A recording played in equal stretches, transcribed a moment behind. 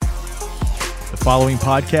following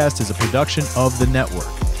podcast is a production of the network.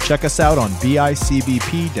 Check us out on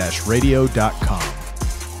bicbp-radio.com.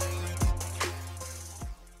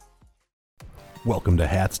 Welcome to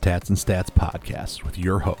Hats, Tats, and Stats podcast with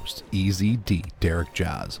your hosts, Easy D, Derek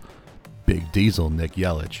Jaws, Big Diesel, Nick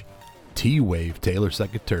Yelich, T-Wave, Taylor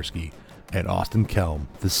Sekatursky, and Austin Kelm,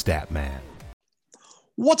 the Stat Man.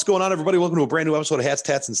 What's going on, everybody? Welcome to a brand new episode of Hats,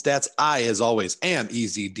 Tats, and Stats. I, as always, am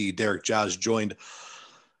Easy D, Derek Jaws, joined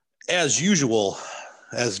as usual,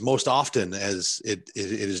 as most often as it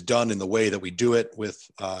is done in the way that we do it with,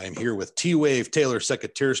 I'm here with T-Wave, Taylor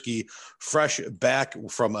Sekatursky, fresh back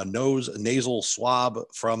from a nasal swab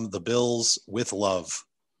from the Bills with love.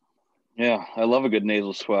 Yeah, I love a good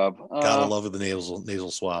nasal swab. Gotta love the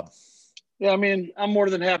nasal swab. Yeah, I mean, I'm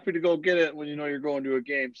more than happy to go get it when you know you're going to a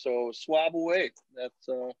game. So swab away. That's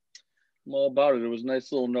I'm all about it. It was a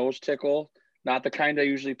nice little nose tickle. Not the kind I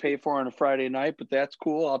usually pay for on a Friday night, but that's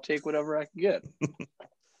cool. I'll take whatever I can get.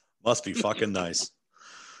 Must be fucking nice.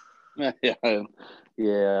 Yeah,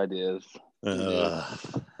 it is.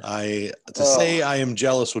 Say I am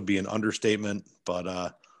jealous would be an understatement,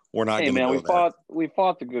 but we're not. Hey man, we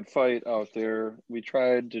fought the good fight out there. We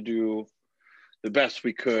tried to do the best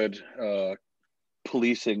we could,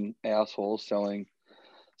 policing assholes selling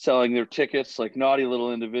their tickets like naughty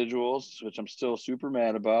little individuals, which I'm still super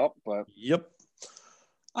mad about. But yep,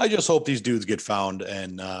 I just hope these dudes get found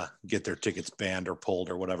and get their tickets banned or pulled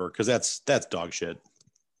or whatever, because that's dog shit.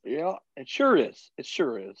 Yeah, it sure is.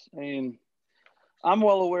 I mean, I'm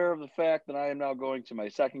well aware of the fact that I am now going to my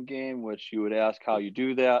second game, which you would ask how you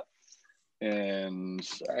do that, and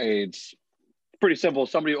it's pretty simple.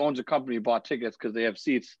 Somebody who owns a company bought tickets because they have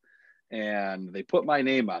seats, and they put my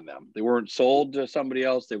name on them. They weren't sold to somebody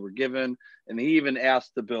else. They were given. And he even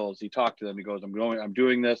asked the Bills. He talked to them. He goes, I'm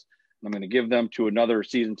doing this. And I'm going to give them to another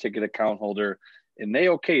season ticket account holder. And they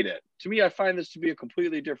okayed it. To me, I find this to be a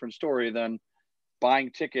completely different story than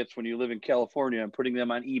buying tickets when you live in California and putting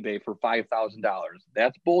them on eBay for $5,000.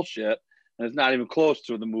 That's bullshit. And it's not even close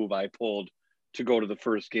to the move I pulled to go to the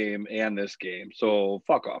first game and this game. So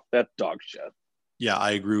fuck off. That's dog shit. Yeah,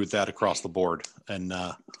 I agree with that across the board. And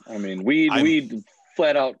I mean, we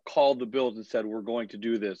flat out called the Bills and said, we're going to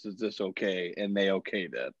do this. Is this okay? And they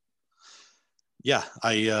okayed it. Yeah,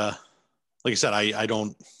 like I said, I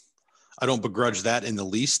don't begrudge that in the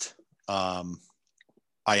least. I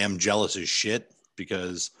am jealous as shit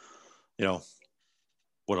because, you know,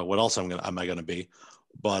 what else am I gonna be?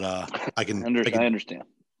 But I understand.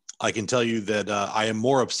 I can tell you that I am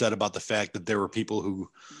more upset about the fact that there were people who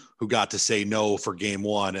got to say no for game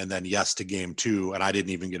one and then yes to game two, and I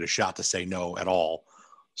didn't even get a shot to say no at all.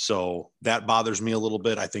 So that bothers me a little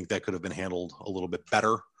bit. I think that could have been handled a little bit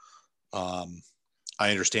better. I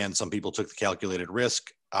understand some people took the calculated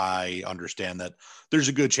risk. I understand that there's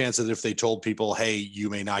a good chance that if they told people, hey,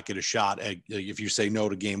 you may not get a shot if you say no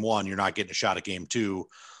to game one, you're not getting a shot at game two.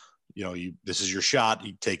 You know, this is your shot,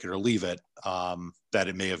 you take it or leave it, that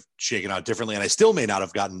it may have shaken out differently. And I still may not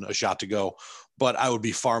have gotten a shot to go, but I would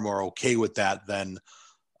be far more okay with that than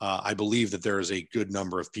I believe that there is a good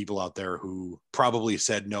number of people out there who probably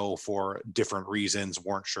said no for different reasons,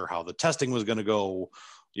 weren't sure how the testing was going to go,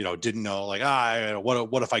 you know, didn't know like,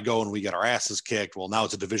 what if I go and we get our asses kicked? Well, now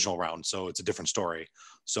it's a divisional round, so it's a different story.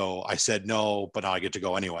 So I said no, but now I get to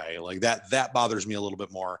go anyway. Like that bothers me a little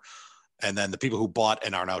bit more. And then the people who bought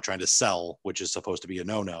and are now trying to sell, which is supposed to be a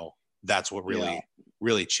no-no, that's what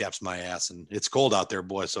really chaps my ass. And it's cold out there,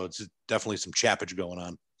 boy, so it's definitely some chappage going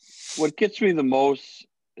on. What gets me the most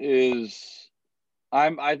is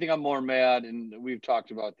I think I'm more mad, and we've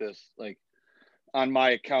talked about this, like on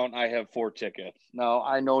my account, I have 4 tickets. Now,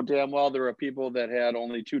 I know damn well there are people that had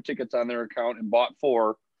only 2 tickets on their account and bought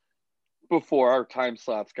 4 before our time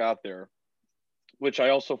slots got there, which I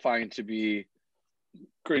also find to be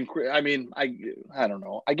I mean, I don't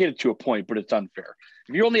know. I get it to a point, but it's unfair.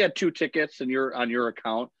 If you only had 2 tickets and you're on your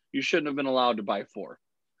account, you shouldn't have been allowed to buy 4.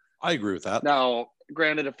 I agree with that. Now,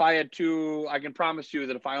 granted, if I had 2, I can promise you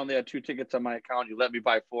that if I only had 2 tickets on my account, you let me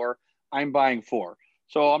buy 4, I'm buying 4.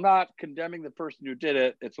 So I'm not condemning the person who did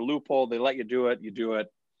it. It's a loophole. They let you do it. You do it.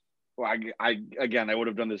 Well, I would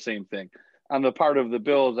have done the same thing. On the part of the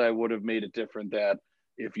Bills, I would have made it different that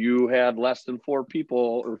if you had less than 4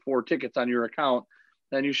 people or 4 tickets on your account,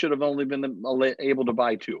 then you should have only been able to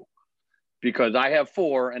buy 2, because I have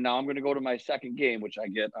 4 and now I'm going to go to my second game, which I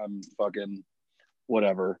get. I'm fucking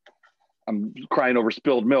whatever. I'm crying over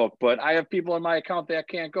spilled milk, but I have people in my account that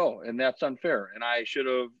can't go, and that's unfair. And I should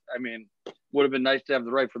have, would have been nice to have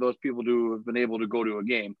the right for those people to have been able to go to a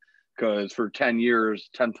game, because for 10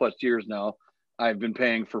 plus years now, I've been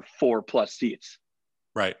paying for 4+ seats.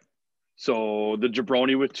 Right. So the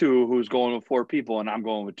jabroni with 2, who's going with 4 people, and I'm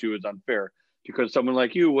going with 2, is unfair because someone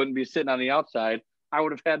like you wouldn't be sitting on the outside. I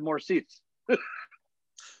would have had more seats.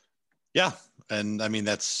 Yeah, and I mean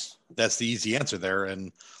that's the easy answer there.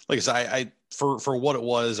 And like I said, I for what it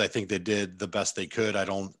was, I think they did the best they could. I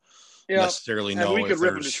don't necessarily know. And we if could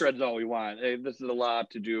rip them to there's shreds all we want. Hey, this is a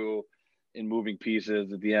lot to do in moving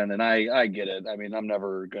pieces at the end, and I get it. I mean, I'm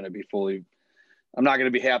never going to be fully. I'm not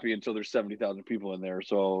going to be happy until there's 70,000 people in there.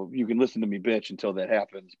 So you can listen to me bitch until that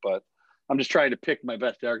happens. But I'm just trying to pick my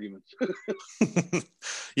best arguments.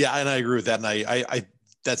 Yeah, and I agree with that. And I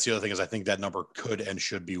that's the other thing is I think that number could and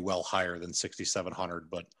should be well higher than 6,700.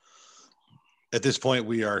 But at this point,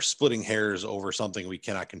 we are splitting hairs over something we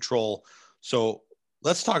cannot control. So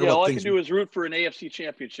let's talk about all things. I can do is root for an AFC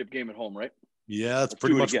championship game at home, right? Yeah, that's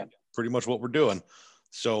pretty much what we're doing.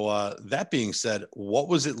 So that being said, what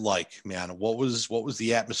was it like, man? What was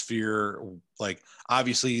the atmosphere like?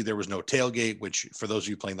 Obviously, there was no tailgate, which for those of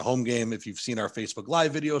you playing the home game, if you've seen our Facebook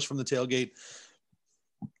Live videos from the tailgate,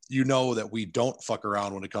 you know that we don't fuck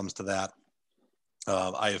around when it comes to that.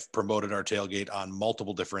 I have promoted our tailgate on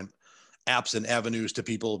multiple different apps and avenues to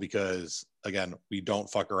people because, again, we don't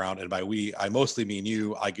fuck around. And by we, I mostly mean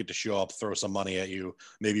you. I get to show up, throw some money at you,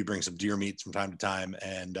 maybe bring some deer meat from time to time,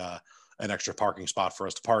 and an extra parking spot for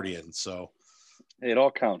us to party in. So it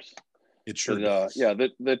all counts. It sure does. Yeah,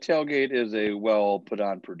 the tailgate is a well put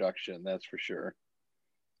on production, that's for sure.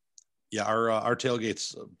 Yeah, our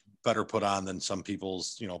tailgate's better put on than some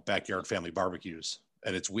people's, backyard family barbecues.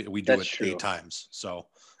 And we do it 8 times. So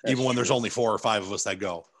even when there's only 4 or 5 of us that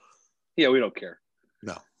go. Yeah, we don't care.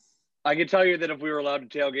 No. I can tell you that if we were allowed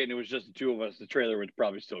to tailgate and it was just the 2 of us, the trailer would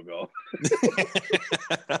probably still go.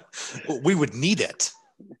 We would need it.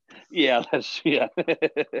 Yeah, yeah.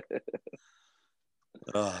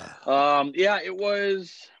 Yeah, it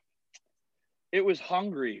was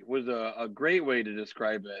hungry was a great way to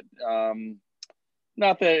describe it.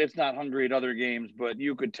 Not that it's not hungry at other games, but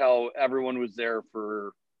you could tell everyone was there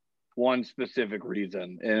for one specific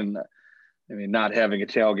reason. And I mean, not having a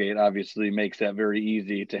tailgate obviously makes that very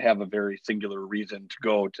easy to have a very singular reason to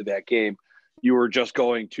go to that game. You were just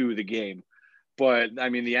going to the game. But I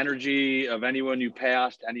mean, the energy of anyone you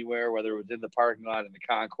passed anywhere, whether it was in the parking lot, in the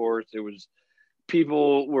concourse,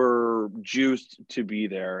 people were juiced to be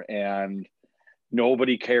there, and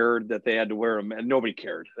nobody cared that they had to wear them, and nobody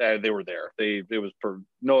cared. They were there.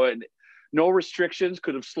 No restrictions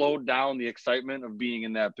could have slowed down the excitement of being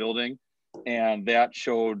in that building, and that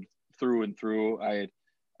showed through and through. I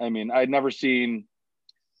mean, I'd never seen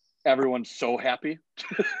everyone's so happy.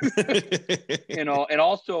 And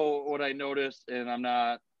also what I noticed, and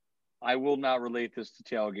I will not relate this to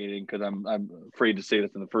tailgating because I'm afraid to say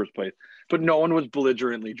this in the first place, but no one was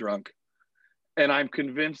belligerently drunk. And I'm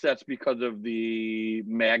convinced that's because of the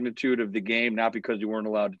magnitude of the game, not because you weren't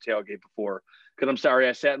allowed to tailgate before. Because I'm sorry,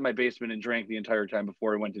 I sat in my basement and drank the entire time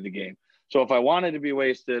before I went to the game. So if I wanted to be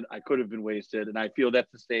wasted, I could have been wasted. And I feel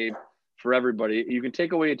that's the same for everybody. You can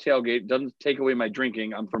take away a tailgate, doesn't take away my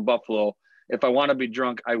drinking. I'm from Buffalo. If I want to be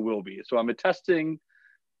drunk, I will be. So I'm attesting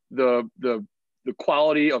the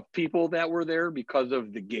quality of people that were there because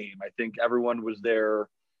of the game. I think everyone was there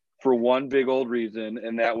for one big old reason,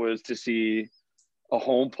 and that was to see a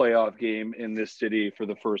home playoff game in this city for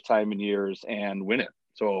the first time in years and win it.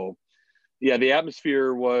 So yeah, the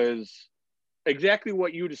atmosphere was exactly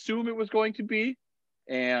what you'd assume it was going to be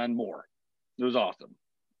and more. It was awesome.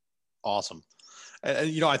 Awesome.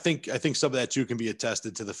 And I think some of that too can be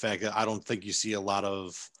attested to the fact that I don't think you see a lot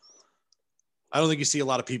of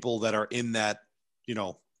people that are in that,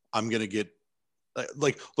 I'm going to get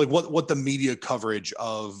like what the media coverage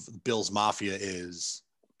of Bills Mafia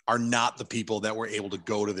are not the people that were able to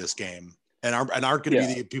go to this game and aren't going to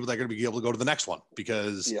be the people that are going to be able to go to the next one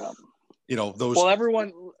because, those. Well,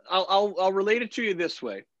 everyone, I'll relate it to you this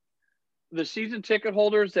way. The season ticket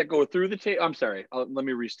holders that go through let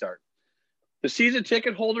me restart. The season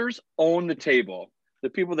ticket holders own the table.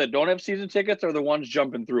 The people that don't have season tickets are the ones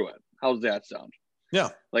jumping through it. How's that sound? Yeah.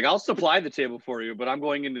 Like, I'll supply the table for you, but I'm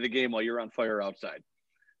going into the game while you're on fire outside.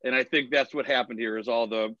 And I think that's what happened here is all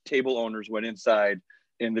the table owners went inside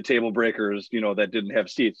and the table breakers, that didn't have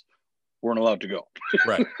seats weren't allowed to go.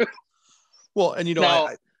 Right. Well, and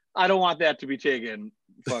I don't want that to be taken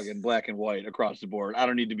fucking black and white across the board. I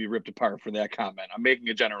don't need to be ripped apart for that comment. I'm making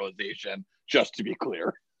a generalization just to be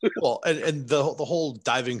clear. Well, and the whole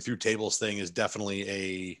diving through tables thing is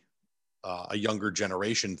definitely a younger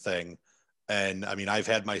generation thing. And I mean, I've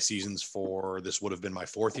had my seasons this would have been my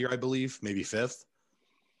 4th year, I believe, maybe 5th.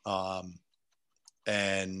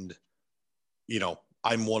 And,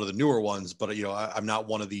 I'm one of the newer ones, but, I'm not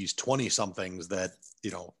one of these 20 somethings that,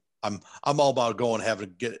 I'm all about going,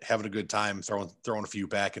 having a good time, throwing a few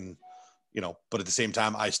back, and but at the same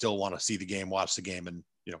time, I still want to see the game, watch the game, and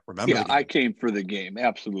remember the game. I came for the game.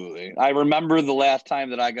 Absolutely. I remember the last time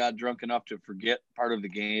that I got drunk enough to forget part of the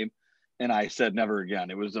game, and I said never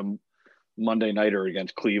again. It was a Monday nighter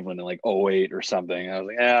against Cleveland in like 08 or something. I was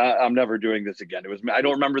like, I'm never doing this again. I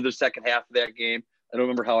don't remember the second half of that game. I don't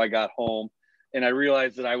remember how I got home. And I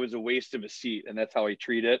realized that I was a waste of a seat. And that's how I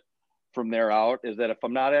treat it from there out, is that if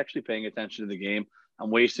I'm not actually paying attention to the game, I'm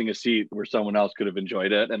wasting a seat where someone else could have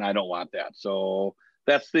enjoyed it. And I don't want that. So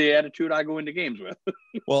that's the attitude I go into games with.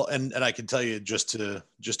 Well, and I can tell you, just to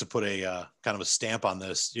put a kind of a stamp on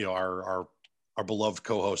this, our beloved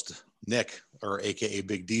co-host Nick, or AKA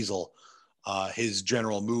Big Diesel, his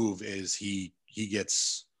general move is he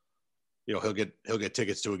gets, he'll get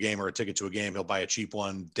tickets to a game, or a ticket to a game. He'll buy a cheap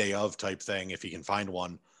one day of type thing if he can find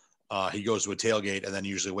one. He goes to a tailgate and then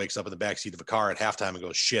usually wakes up in the backseat of a car at halftime and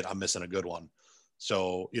goes, shit, I'm missing a good one.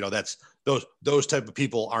 So, that's those type of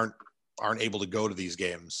people aren't able to go to these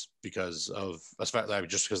games because of, especially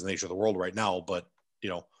just because of the nature of the world right now, but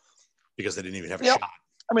because they didn't even have a shot.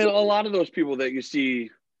 I mean, a lot of those people that you see,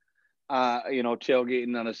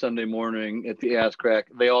 tailgating on a Sunday morning at the Ass Crack,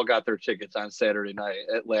 they all got their tickets on Saturday night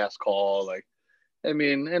at last call. Like, I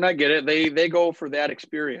mean, and I get it. They go for that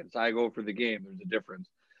experience. I go for the game. There's a difference.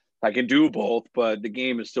 I can do both, but the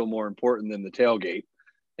game is still more important than the tailgate.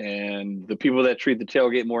 And the people that treat the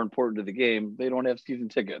tailgate more important to the game, they don't have season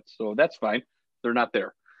tickets. So that's fine. They're not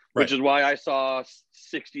there, right. Which is why I saw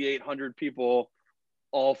 6,800 people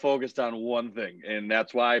all focused on one thing. And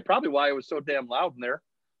that's probably why it was so damn loud in there.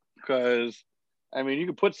 Because, I mean, you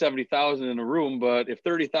could put 70,000 in a room, but if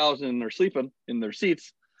 30,000 are sleeping in their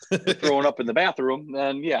seats, throwing up in the bathroom,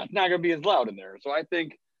 then yeah, not going to be as loud in there. So I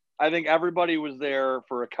think everybody was there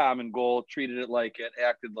for a common goal, treated it like it,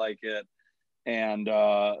 acted like it. And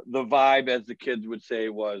the vibe, as the kids would say,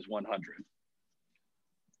 was 100.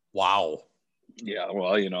 Wow. Yeah,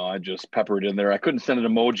 well, I just peppered in there. I couldn't send an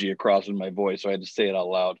emoji across with my voice, so I had to say it out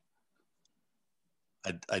loud.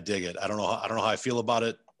 I dig it. I don't know how I feel about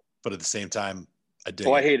it, but at the same time, I dig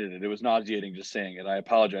it. I hated it. It was nauseating just saying it. I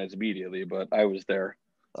apologize immediately, but I was there.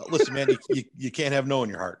 Listen, man, you can't have no in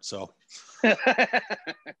your heart. So,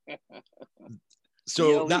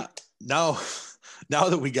 now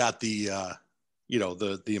that we got the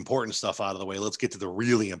the important stuff out of the way, let's get to the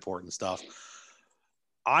really important stuff.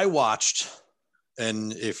 I watched,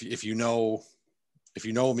 and if you know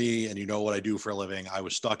me and you know what I do for a living, I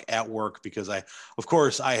was stuck at work because I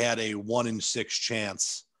had a 1 in 6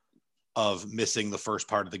 chance of missing the first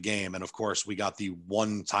part of the game. And of course we got the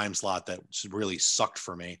one time slot that really sucked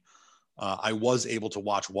for me. I was able to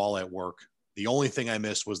watch while at work. The only thing I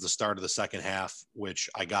missed was the start of the second half, which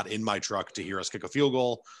I got in my truck to hear us kick a field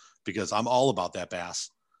goal because I'm all about that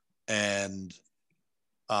bass. And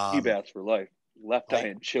bass for life, left eye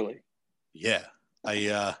and chili. Yeah.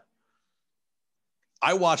 I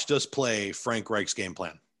watched us play Frank Reich's game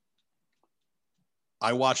plan.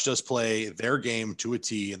 I watched us play their game to a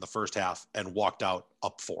T in the first half and walked out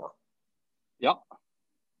up 4. Yep.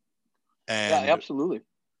 And yeah, absolutely.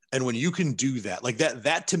 And when you can do that, like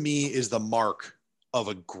that to me is the mark of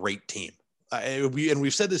a great team.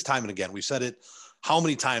 We've said this time and again. We've said it how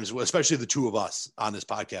many times, especially the two of us on this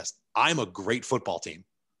podcast. I'm a great football team.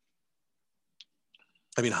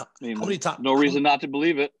 I mean, how many times? No reason not to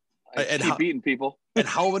believe it. I keep beating people. And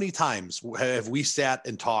how many times have we sat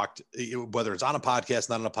and talked, whether it's on a podcast,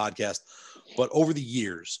 not on a podcast, but over the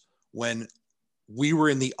years when we were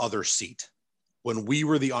in the other seat, when we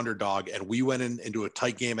were the underdog and we went into a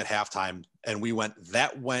tight game at halftime and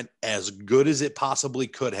that went as good as it possibly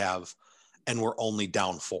could have, and we're only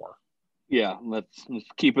down 4. Yeah, let's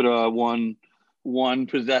keep it a one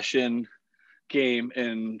possession game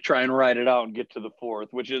and try and ride it out and get to the 4th,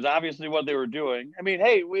 which is obviously what they were doing. I mean,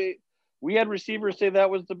 hey, we had receivers say that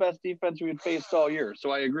was the best defense we had faced all year, so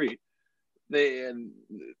I agree.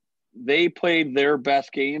 They played their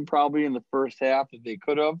best game probably in the first half that they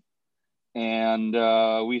could have, and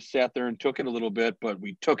we sat there and took it a little bit, but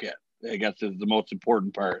we took it. I guess is the most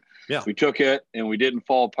important part. Yeah, we took it and we didn't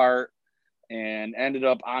fall apart, and ended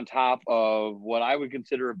up on top of what I would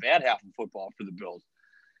consider a bad half of football for the Bills.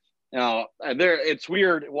 Now, it's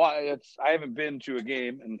weird. I haven't been to a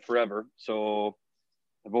game in forever, so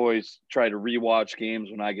I've always tried to rewatch games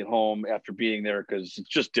when I get home after being there because it's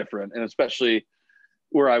just different, and especially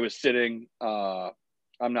where I was sitting. I'm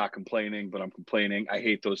not complaining, but I'm complaining. I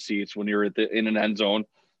hate those seats when you're in an end zone,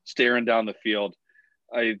 staring down the field.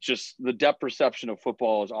 The depth perception of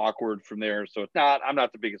football is awkward from there, so I'm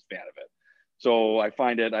not the biggest fan of it. So I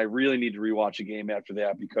find I really need to rewatch a game after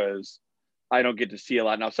that because I don't get to see a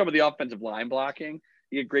lot. Now, some of the offensive line blocking,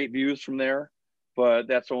 you get great views from there, but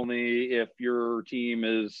that's only if your team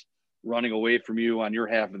is running away from you on your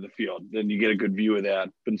half of the field. Then you get a good view of that.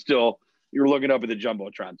 But still, you're looking up at the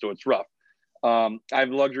Jumbotron, so it's rough. I have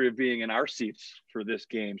the luxury of being in our seats for this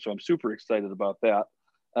game, so I'm super excited about that.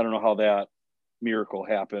 I don't know how that miracle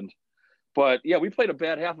happened. But, yeah, we played a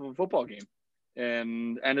bad half of a football game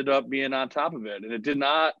and ended up being on top of it. And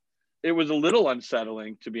it was a little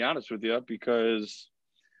unsettling, to be honest with you, because,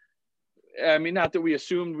 I mean, not that we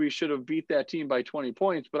assumed we should have beat that team by 20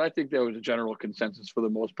 points, but I think there was a general consensus for the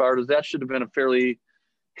most part is that should have been a fairly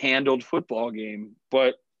handled football game.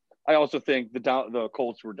 But I also think the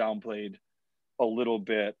Colts were downplayed a little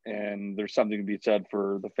bit, and there's something to be said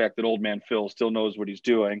for the fact that old man Phil still knows what he's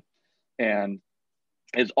doing. And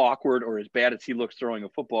as awkward or as bad as he looks throwing a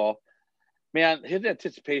football, man, his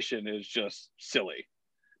anticipation is just silly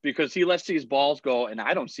because he lets these balls go and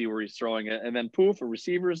I don't see where he's throwing it. And then poof, a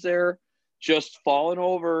receiver's there just falling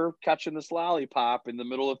over, catching this lollipop in the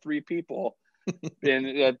middle of three people.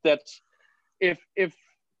 And that's if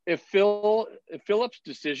Phillips'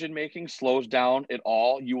 decision-making slows down at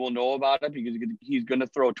all, you will know about it because he's going to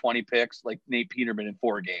throw 20 picks like Nate Peterman in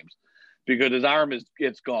 4 games because his arm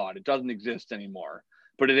it's gone. It doesn't exist anymore.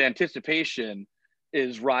 But his anticipation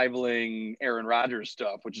is rivaling Aaron Rodgers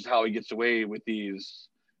stuff, which is how he gets away with these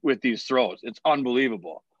throws. It's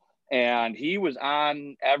unbelievable. And he was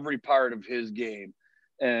on every part of his game.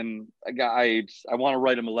 And I want to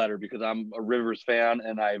write him a letter because I'm a Rivers fan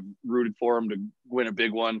and I've rooted for him to win a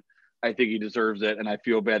big one. I think he deserves it. And I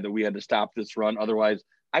feel bad that we had to stop this run. Otherwise,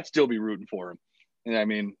 I'd still be rooting for him. And I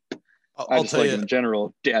mean, I just like him in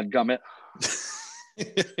general, dadgummit.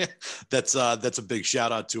 That's a big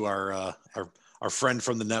shout out to our friend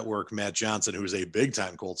from the network, Matt Johnson, who's a big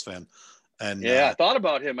time Colts fan. And yeah, I thought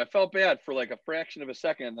about him. I felt bad for like a fraction of a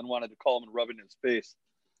second and then wanted to call him and rub it in his face.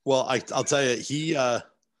 Well, I'll tell you,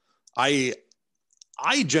 I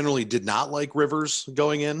generally did not like Rivers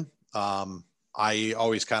going in. I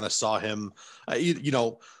always kind of saw him,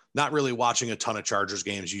 not really watching a ton of Chargers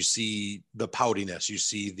games. You see the poutiness, you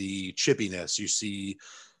see the chippiness, you see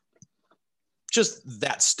just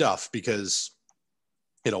that stuff because,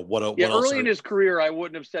 early in his career, I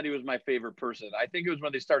wouldn't have said he was my favorite person. I think it was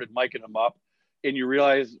when they started miking him up and you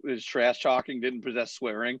realize his trash talking didn't possess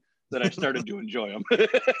swearing that I started to enjoy him.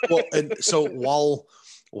 Well, and so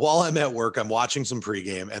while I'm at work, I'm watching some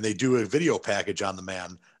pregame and they do a video package on the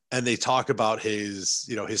man and they talk about his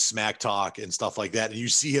smack talk and stuff like that. And you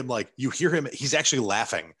see him, you hear him, he's actually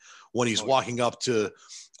laughing when he's walking up to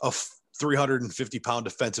a 350-pound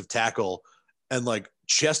defensive tackle and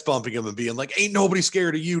chest bumping him and being like, ain't nobody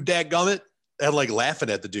scared of you, dadgummit, and laughing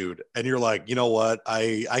at the dude. And you're like, you know what?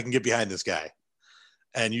 I can get behind this guy.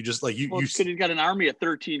 And you just because he's got an army of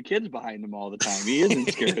 13 kids behind him all the time. He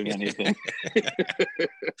isn't scared of anything.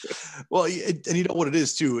 Well, and you know what it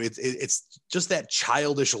is too. It's just that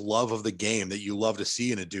childish love of the game that you love to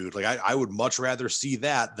see in a dude. I would much rather see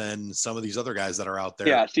that than some of these other guys that are out there.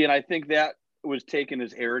 Yeah. See, and I think that was taken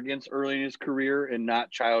as arrogance early in his career and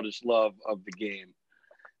not childish love of the game.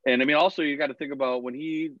 And I mean, also you got to think about when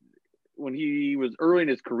he was early in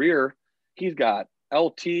his career, he's got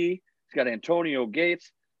LT, he's got Antonio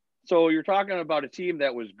Gates. So you're talking about a team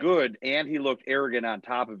that was good and he looked arrogant on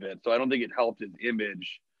top of it. So I don't think it helped his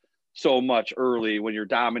image so much early when you're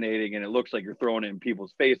dominating and it looks like you're throwing it in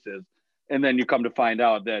people's faces. And then you come to find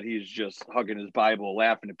out that he's just hugging his Bible,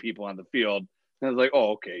 laughing at people on the field. And it's like,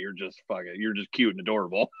 oh, okay, you're just cute and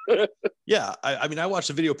adorable. Yeah. I mean, I watched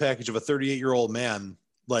a video package of a 38-year-old man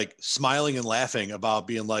smiling and laughing about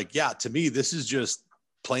being yeah, to me, this is just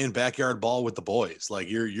playing backyard ball with the boys.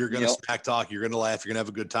 You're going to smack talk, you're going to laugh, you're going to have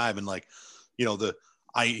a good time. And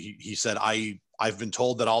he said, I've been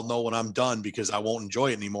told that I'll know when I'm done because I won't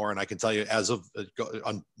enjoy it anymore. And I can tell you as of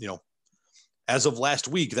last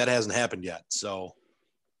week, that hasn't happened yet. So,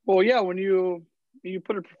 well, yeah, when you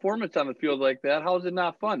put a performance on the field like that, how is it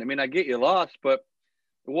not fun? I mean, I get you lost, but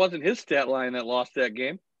it wasn't his stat line that lost that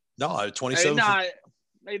game. No, 27.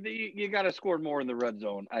 You got to score more in the red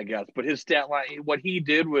zone, I guess. But his stat line, what he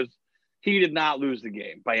did was he did not lose the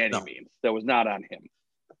game by any means. That was not on him.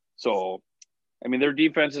 So, I mean, their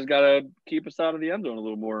defense has got to keep us out of the end zone a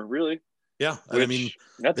little more, really. Yeah.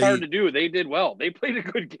 That's hard to do. They did well. They played a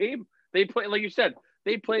good game. They played, like you said,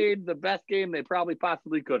 they played the best game they probably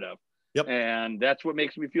possibly could have. Yep. And that's what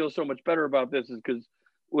makes me feel so much better about this is because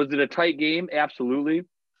was it a tight game? Absolutely.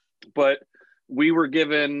 But we were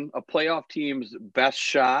given a playoff team's best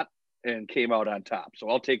shot and came out on top. So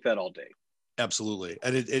I'll take that all day. Absolutely.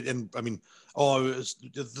 And I mean,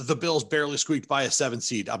 the Bills barely squeaked by a 7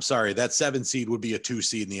 seed. I'm sorry. That 7 seed would be a 2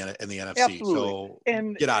 seed in the NFC. Absolutely. So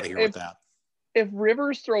And get out of here with that. If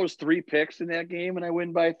Rivers throws 3 picks in that game and I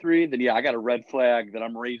win by 3, then yeah, I got a red flag that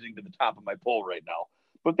I'm raising to the top of my pole right now.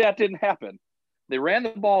 But that didn't happen. They ran the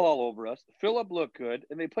ball all over us. Phillip looked good,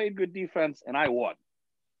 and they played good defense, and I won.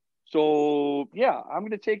 So yeah, I'm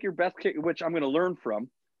going to take your best kick, which I'm going to learn from.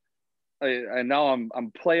 And now I'm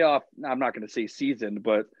playoff. I'm not going to say seasoned,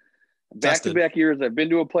 but back-to-back years I've been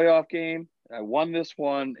to a playoff game. I won this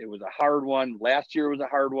one. It was a hard one. Last year was a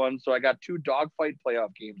hard one. So I got 2 dogfight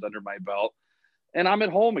playoff games under my belt, and I'm at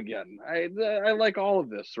home again. I like all of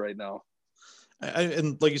this right now.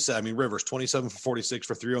 And like you said, I mean, Rivers 27 for 46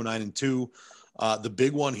 for 309 and 2. The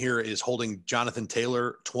big one here is holding Jonathan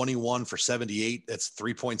Taylor 21 for 78. That's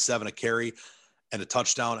 3.7 a carry and a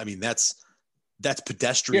touchdown. I mean, that's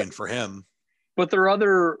pedestrian for him. But their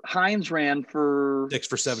other Hines ran for 6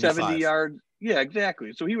 for 70 yards. Yeah,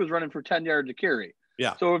 exactly. So he was running for 10 yards a carry.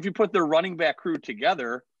 Yeah. So if you put their running back crew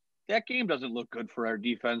together, that game doesn't look good for our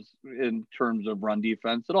defense in terms of run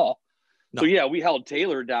defense at all. No. So yeah, we held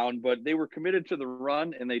Taylor down, but they were committed to the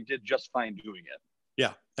run and they did just fine doing it.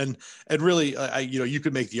 Yeah. And really, you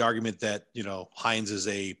could make the argument that, Hines is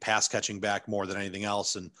a pass catching back more than anything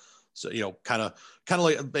else. And so, kind of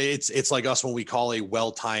like it's like us when we call a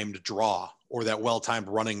well-timed draw or that well-timed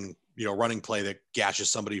running play that gashes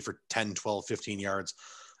somebody for 10, 12, 15 yards.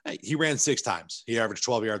 He ran 6 times. He averaged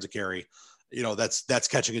 12 yards a carry. That's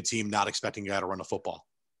catching a team not expecting a guy to run a football.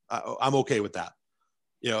 I'm okay with that.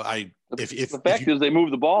 The fact is they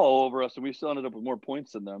moved the ball all over us and we still ended up with more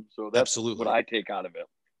points than them. So that's absolutely what I take out of it.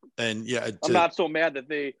 And yeah, I'm not so mad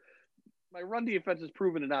that my run defense has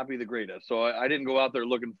proven to not be the greatest. So I didn't go out there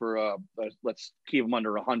looking for let's keep them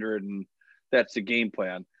under 100 and that's the game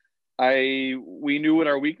plan. We knew what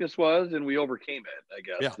our weakness was and we overcame it,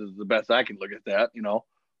 I guess is the best I can look at that.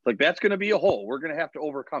 Like that's going to be a hole. We're going to have to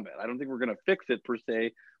overcome it. I don't think we're going to fix it per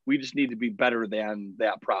se. We just need to be better than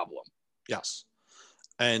that problem. Yes.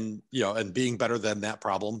 And, and being better than that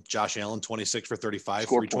problem, Josh Allen, 26 for 35,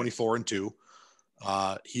 324 and 2.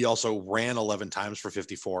 He also ran 11 times for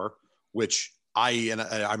 54, which I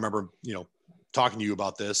remember, talking to you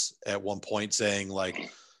about this at one point saying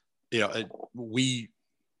like,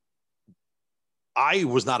 I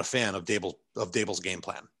was not a fan of Daboll's game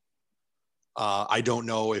plan. I don't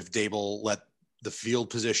know if Daboll let the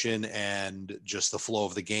field position and just the flow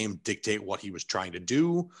of the game dictate what he was trying to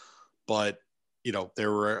do, but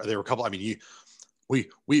there were a couple. I mean,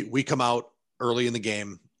 we come out early in the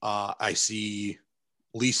game. I see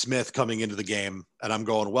Lee Smith coming into the game, and I'm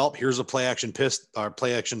going, well, here's a play action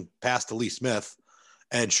pass to Lee Smith,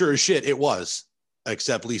 and sure as shit, it was.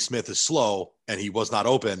 Except Lee Smith is slow, and he was not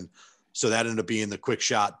open, so that ended up being the quick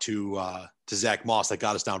shot to Zach Moss that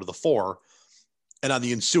got us down to the 4. And on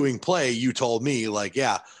the ensuing play, you told me like,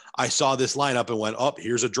 yeah, I saw this lineup and went, oh,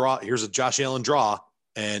 here's a draw, here's a Josh Allen draw.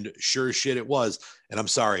 And sure as shit it was. And I'm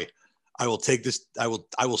sorry, I will take this. I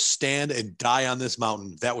will stand and die on this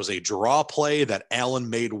mountain. That was a draw play that Allen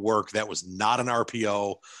made work. That was not an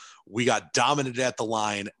RPO. We got dominated at the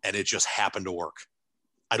line and it just happened to work.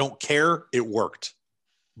 I don't care. It worked.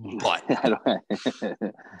 But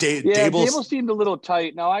Daboll seemed a little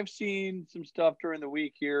tight. Now I've seen some stuff during the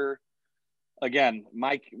week here. Again,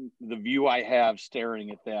 the view I have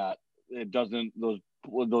staring at that, it doesn't,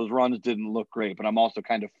 those runs didn't look great, but I'm also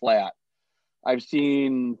kind of flat. I've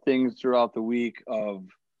seen things throughout the week of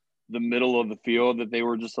the middle of the field that they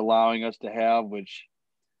were just allowing us to have, which,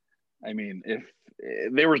 I mean, if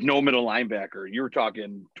there was no middle linebacker, you were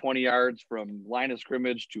talking 20 yards from line of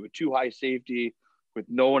scrimmage to a 2-high safety with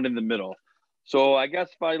no one in the middle. So I guess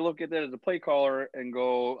if I look at that as a play caller and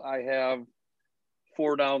go, I have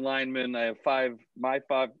 4 down linemen, I have five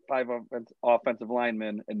offensive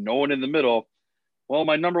linemen and no one in the middle. Well,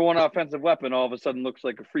 my number one offensive weapon all of a sudden looks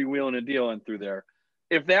like a freewheeling and dealing through there.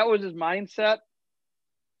 If that was his mindset,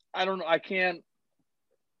 I don't know. I can't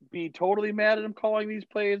be totally mad at him calling these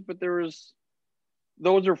plays, but those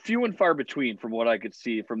are few and far between from what I could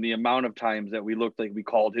see from the amount of times that we looked like we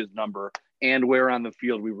called his number and where on the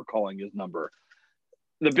field we were calling his number.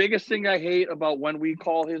 The biggest thing I hate about when we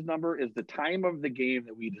call his number is the time of the game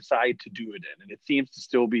that we decide to do it in. And it seems to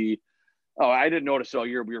still be, I didn't notice all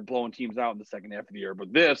year we were blowing teams out in the second half of the year. But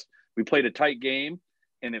we played a tight game,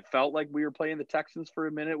 and it felt like we were playing the Texans for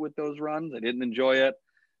a minute with those runs. I didn't enjoy it.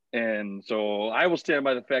 And so I will stand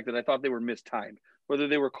by the fact that I thought they were mistimed. Whether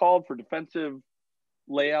they were called for defensive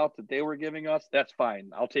layouts that they were giving us, that's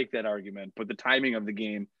fine. I'll take that argument. But the timing of the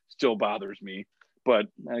game still bothers me. But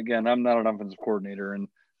again, I'm not an offensive coordinator, and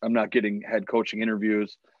I'm not getting head coaching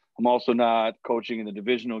interviews. I'm also not coaching in the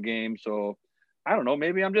divisional game. So I don't know.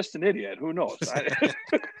 Maybe I'm just an idiot. Who knows?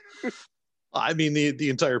 I mean, the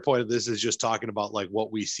entire point of this is just talking about like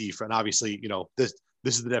what we see from, and obviously, this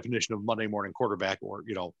is the definition of Monday morning quarterback, or,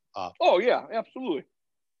 oh yeah, absolutely.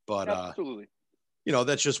 But, absolutely.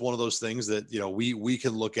 That's just one of those things that, we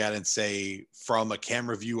can look at and say from a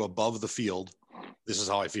camera view above the field, this is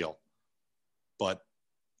how I feel. But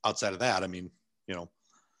outside of that, I mean,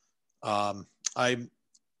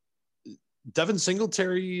 Devin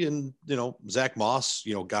Singletary and, Zach Moss,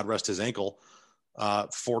 God rest his ankle,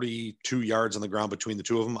 42 yards on the ground between the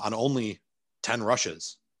two of them on only 10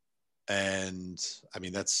 rushes. And I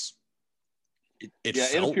mean, it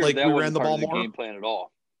felt like we ran the ball more. Game plan at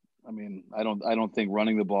all. I mean, I don't think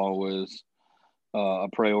running the ball was a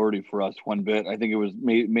priority for us one bit. I think it was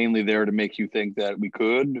mainly there to make you think that we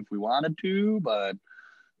could if we wanted to, but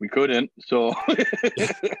we couldn't. So,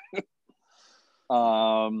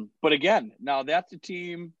 but again, now that's a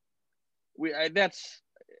team.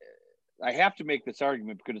 I have to make this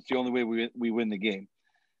argument because it's the only way we win the game.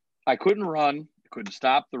 I couldn't run, couldn't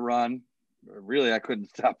stop the run. Really, I couldn't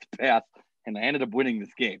stop the pass, and I ended up winning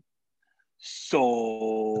this game.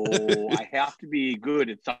 So I have to be good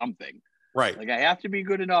at something. Right. Like I have to be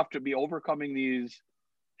good enough to be overcoming these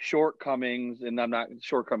shortcomings, and I'm not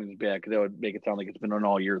shortcomings bad because that would make it sound like it's been an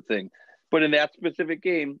all year thing. But in that specific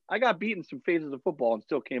game, I got beaten some phases of football and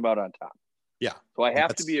still came out on top. Yeah. So I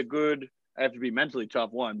have to be I have to be mentally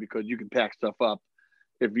tough one, because you can pack stuff up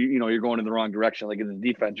if you're going in the wrong direction. Like in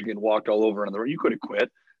the defense, you're getting walked all over on you could have quit.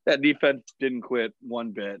 That defense didn't quit one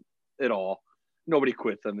bit at all. Nobody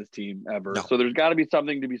quits on this team ever. No. So there's got to be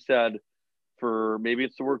something to be said for, maybe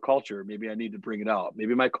it's the word culture. Maybe I need to bring it out.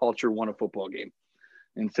 Maybe my culture won a football game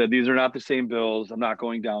and said, these are not the same Bills. I'm not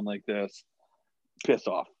going down like this. Piss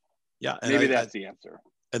off. Yeah. Maybe that's the answer.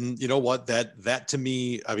 And you know what, that to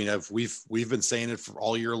me, I mean, we've been saying it for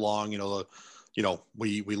all year long,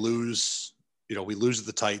 we lose, we lose to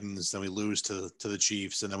the Titans, then we lose to the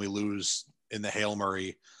Chiefs, and then we lose in the Hail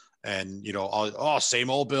Murray, and, same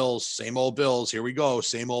old Bills. Here we go.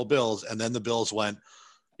 Same old Bills. And then the Bills went,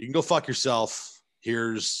 you can go fuck yourself.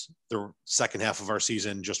 Here's the second half of our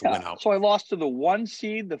season. Just win out. So I lost to the 1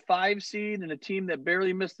 seed, the 5 seed, and a team that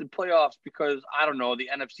barely missed the playoffs because, I don't know, the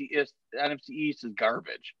NFC East is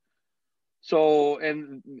garbage. So,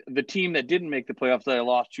 and the team that didn't make the playoffs that I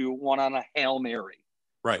lost to won on a Hail Mary.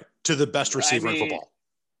 Right. To the best receiver in football.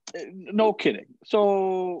 No kidding.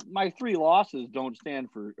 So my 3 losses don't stand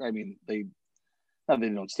for, they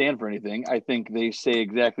don't stand for anything. I think they say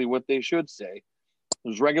exactly what they should say. It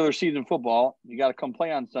was regular season football. You got to come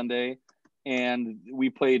play on Sunday. And we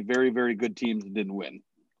played very, very good teams and didn't win.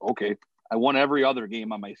 Okay. I won every other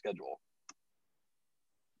game on my schedule.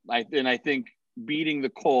 I think beating the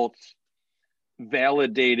Colts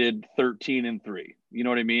validated 13-3. You know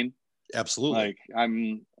what I mean? Absolutely.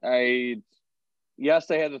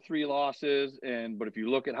 Yes, I had the 3 losses, but if you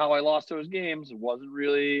look at how I lost those games, it wasn't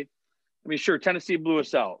really. Sure, Tennessee blew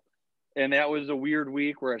us out, and that was a weird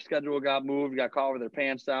week where our schedule got moved, got caught with their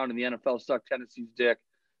pants down, and the NFL sucked Tennessee's dick.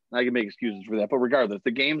 And I can make excuses for that, but regardless,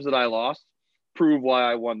 the games that I lost prove why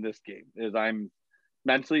I won this game. Is I'm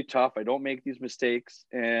mentally tough. I don't make these mistakes,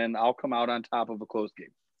 and I'll come out on top of a close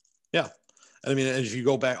game. Yeah, and if you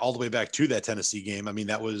go back all the way back to that Tennessee game,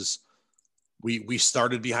 that was we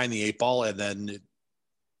started behind the 8 ball, and then it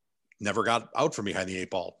never got out from behind the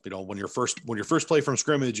 8 ball. When your first play from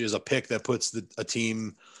scrimmage is a pick that puts a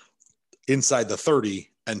team inside the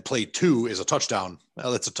 30, and play 2 is a touchdown,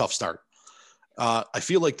 well, that's a tough start. I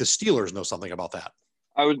feel like the Steelers know something about that.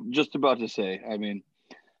 I was just about to say,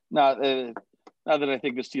 not that I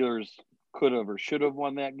think the Steelers could have or should have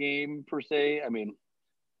won that game per se.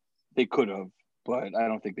 They could have, but I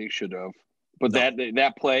don't think they should have. But no.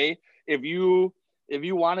 that play, if you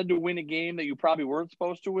wanted to win a game that you probably weren't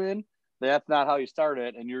supposed to win, that's not how you start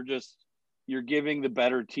it. And you're giving the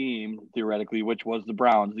better team, theoretically, which was the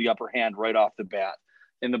Browns, the upper hand right off the bat.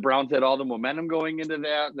 And the Browns had all the momentum going into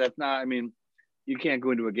that. That's not, you can't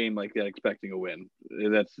go into a game like that expecting a win.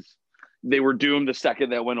 They were doomed the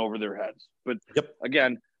second that went over their heads. But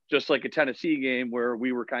Again, just like a Tennessee game where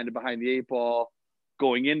we were kind of behind the 8 ball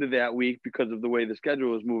going into that week because of the way the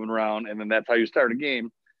schedule was moving around. And then that's how you start a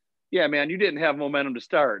game. Yeah, man, you didn't have momentum to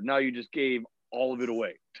start. Now you just gave all of it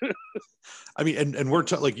away. And we're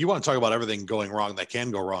you want to talk about everything going wrong that can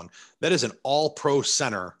go wrong. That is an all-pro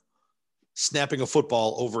center snapping a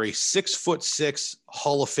football over a 6'6"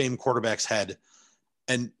 Hall of Fame quarterback's head.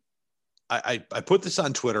 And I put this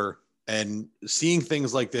on Twitter, and seeing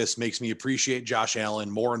things like this makes me appreciate Josh Allen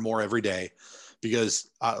more and more every day, because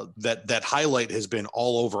that highlight has been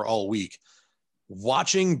all over all week.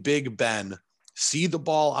 watching Big Ben see the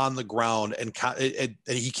ball on the ground and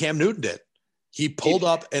he Cam Newton'd it. He pulled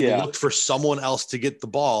up and looked for someone else to get the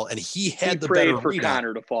ball, and he had the better for read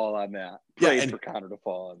Connor to fall on that. For Connor to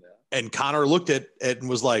fall on that. And Connor looked at it and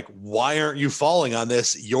was like, "Why aren't you falling on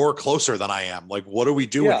this? You're closer than I am. Like, what are we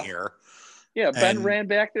doing here?" Yeah, Ben ran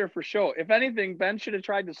back there for show. If anything, Ben should have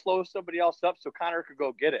tried to slow somebody else up so Connor could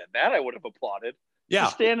go get it. That I would have applauded. Yeah,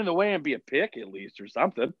 just stand in the way and be a pick at least or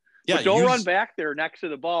something. Yeah, but don't run back there next to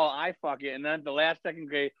the ball. I fuck it, and then the last second,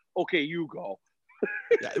 okay, you go.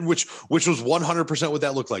 Yeah, which was 100% what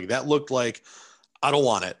that looked like. That looked like I don't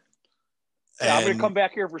want it. Yeah, I'm gonna come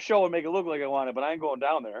back here for show and make it look like I want it, but I ain't going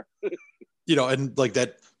down there. And like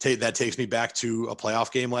that takes me back to a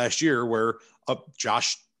playoff game last year where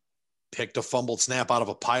Josh picked a fumbled snap out of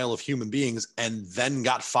a pile of human beings and then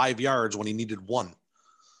got 5 yards when he needed one.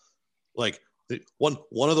 Like one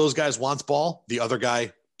of those guys wants ball, the other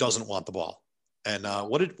guy doesn't want the ball. And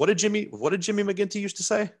what did Jimmy McGinty used to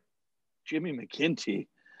say? Jimmy McGinty.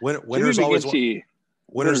 Winners always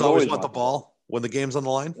want the ball when the game's on the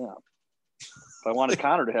line. Yeah. If I wanted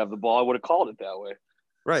Connor to have the ball, I would have called it that way.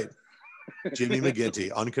 Right. Jimmy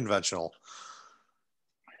McGinty, unconventional.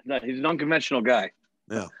 No, he's an unconventional guy.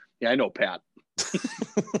 Yeah. Yeah, I know Pat.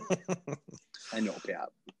 I know Pat.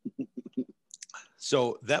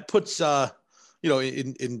 So that puts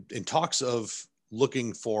in talks of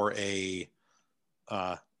looking for a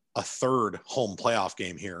third home playoff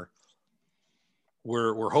game here.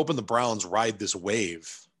 We're hoping the Browns ride this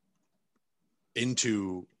wave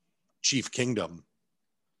into Chief Kingdom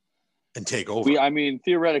and take over.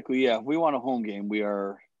 Theoretically, yeah. If we want a home game, we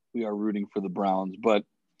are rooting for the Browns. But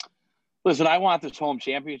listen, I want this home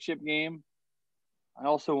championship game. I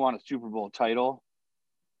also want a Super Bowl title.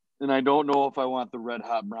 And I don't know if I want the red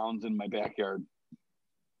hot Browns in my backyard.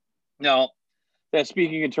 Now, that's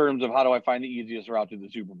speaking in terms of how do I find the easiest route to the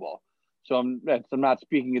Super Bowl. So I'm not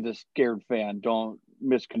speaking as a scared fan. Don't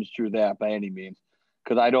misconstrue that by any means.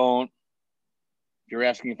 Because if you're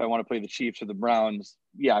asking if I want to play the Chiefs or the Browns,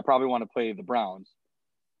 yeah, I probably want to play the Browns.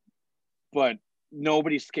 But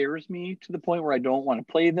nobody scares me to the point where I don't want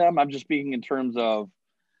to play them. I'm just speaking in terms of,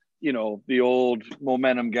 the old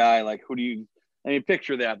momentum guy. Like,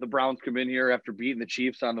 picture that. The Browns come in here after beating the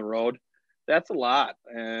Chiefs on the road. That's a lot.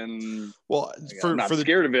 And I'm not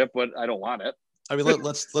scared of it, but I don't want it. I mean,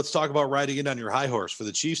 let's talk about riding in on your high horse. For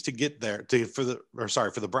the Chiefs to get there, for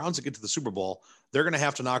the Browns to get to the Super Bowl, they're going to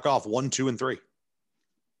have to knock off 1, 2, and 3.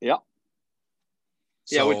 Yeah.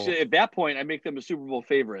 Yeah, which at that point, I make them a Super Bowl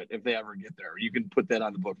favorite if they ever get there. You can put that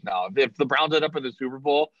on the book now. If the Browns end up in the Super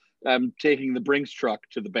Bowl, I'm taking the Brinks truck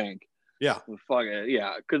to the bank. Yeah. Fuck it.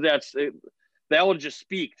 Yeah, because that will just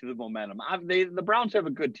speak to the momentum. The Browns have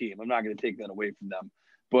a good team. I'm not going to take that away from them.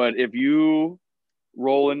 But if you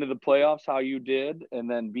roll into the playoffs how you did and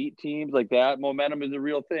then beat teams like that, momentum is a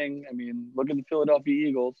real thing. I mean, look at the Philadelphia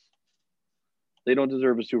Eagles. They don't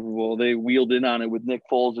deserve a Super Bowl. They wheeled in on it with Nick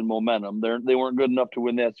Foles and momentum. They weren't good enough to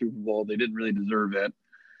win that Super Bowl. They didn't really deserve it.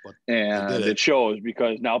 And it shows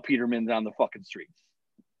because now Peterman's on the fucking streets.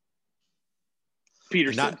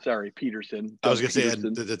 Peterson. I was going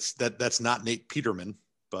to say that's not Nate Peterman,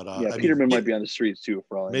 but Peterman might be on the streets too.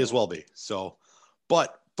 For all I know. As well be. So,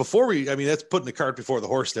 but before that's putting the cart before the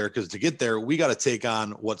horse there, because to get there, we got to take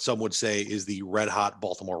on what some would say is the red hot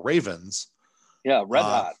Baltimore Ravens. Yeah, red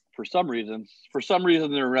hot. For some reason,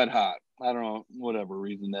 they're red hot. I don't know, whatever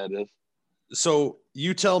reason that is. So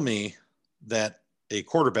you tell me that a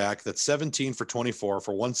quarterback that's 17 for 24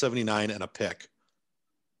 for 179 and a pick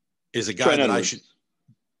is a guy Trent that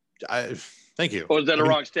Edwards. Thank you. Oh, is that a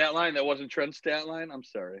wrong stat line? That wasn't Trent's stat line? I'm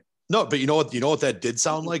sorry. No, but you know what that did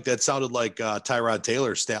sound like? That sounded like Tyrod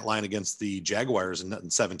Taylor's stat line against the Jaguars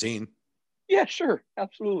in 17. Yeah, sure.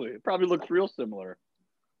 Absolutely. It probably looks real similar.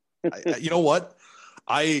 You know what?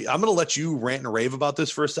 I'm going to let you rant and rave about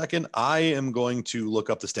this for a second. I am going to look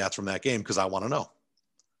up the stats from that game because I want to know.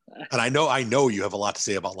 And I know you have a lot to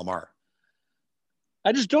say about Lamar.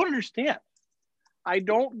 I just don't understand. I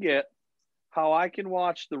don't get how I can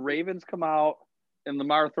watch the Ravens come out and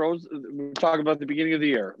Lamar throws. We're talking about the beginning of the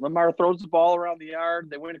year. Lamar throws the ball around the yard.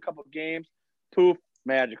 They win a couple of games. Poof,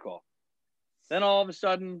 magical. Then all of a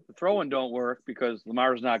sudden, the throwing don't work because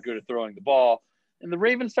Lamar's not good at throwing the ball. And the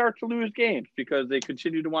Ravens start to lose games because they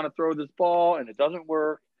continue to want to throw this ball and it doesn't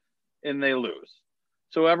work and they lose.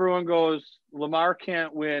 So everyone goes, Lamar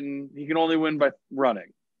can't win. He can only win by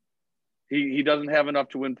running. He doesn't have enough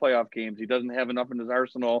to win playoff games. He doesn't have enough in his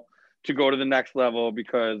arsenal to go to the next level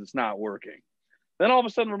because it's not working. Then all of a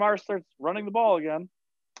sudden, Lamar starts running the ball again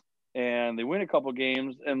and they win a couple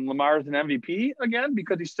games and Lamar's an MVP again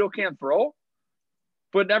because he still can't throw.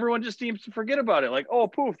 But everyone just seems to forget about it. Like, oh,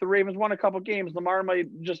 poof, the Ravens won a couple games. Lamar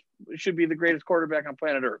should be the greatest quarterback on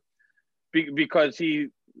planet Earth because he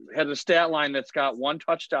has a stat line that's got 1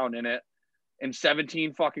 touchdown in it and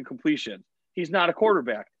 17 fucking completions. He's not a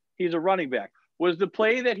quarterback. He's a running back. Was the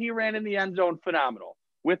play that he ran in the end zone phenomenal?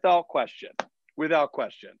 Without question. Without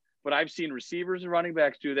question. But I've seen receivers and running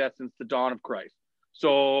backs do that since the dawn of Christ.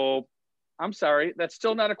 So I'm sorry. That's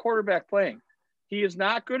still not a quarterback playing. He is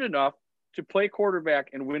not good enough to play quarterback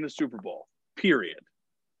and win a Super Bowl. Period.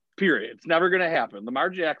 It's never going to happen. Lamar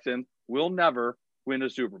Jackson will never win a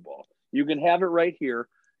Super Bowl. You can have it right here,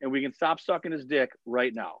 and we can stop sucking his dick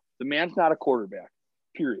right now. The man's not a quarterback.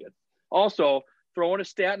 Period. Also, throwing a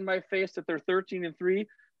stat in my face that they're 13-3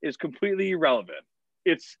 is completely irrelevant.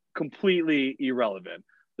 It's completely irrelevant.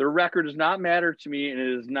 Their record does not matter to me, and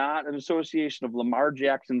it is not an association of Lamar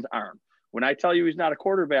Jackson's arm. When I tell you he's not a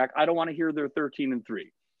quarterback, I don't want to hear they're 13-3.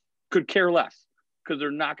 Could care less because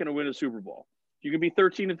they're not going to win a Super Bowl. You can be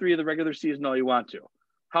 13-3 in the regular season all you want to.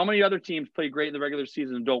 How many other teams play great in the regular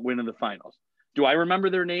season and don't win in the finals? Do I remember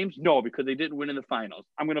their names? No, because they didn't win in the finals.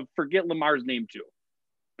 I'm going to forget Lamar's name too.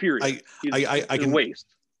 Period. I can waste.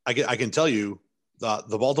 I can tell you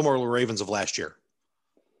the Baltimore Ravens of last year.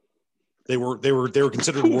 They were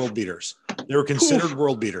considered world beaters. They were considered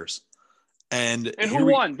world beaters. And who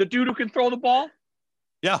won? The dude who can throw the ball?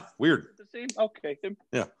 Yeah, weird. The same? Okay.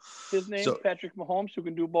 Yeah. His name, Patrick Mahomes, who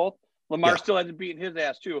can do both. Lamar still hasn't beaten his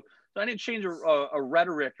ass too. So I didn't change a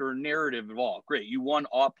rhetoric or a narrative at all. Great. You won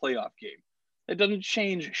a playoff game. It doesn't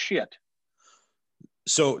change shit.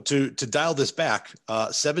 So to dial this back,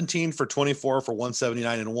 17 for 24 for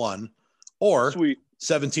 179 and 1, or Sweet.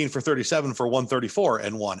 17 for 37 for 134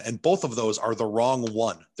 and 1. And both of those are the wrong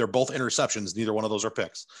one. They're both interceptions. Neither one of those are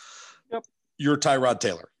picks. Yep. You're Tyrod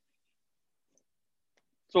Taylor.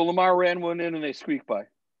 So Lamar ran one in and they squeaked by.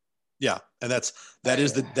 Yeah, and that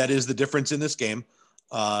is the difference in this game.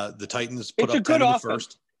 The Titans put up 10 in the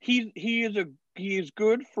first. He is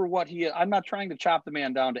good for what he is. I'm not trying to chop the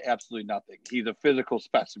man down to absolutely nothing. He's a physical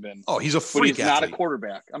specimen. Oh, he's a freak but he's athlete. Not a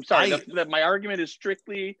quarterback. I'm sorry. That my argument is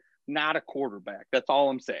strictly not a quarterback. That's all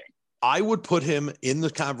I'm saying. I would put him in the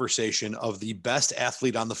conversation of the best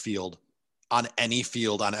athlete on the field, on any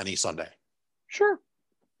Sunday. Sure.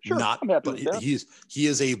 I'm happy with that. He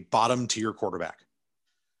is a bottom tier quarterback.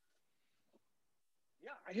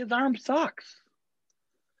 Yeah, his arm sucks.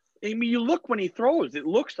 I mean, you look when he throws, it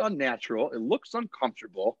looks unnatural. It looks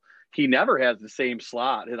uncomfortable. He never has the same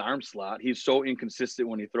slot, his arm slot. He's so inconsistent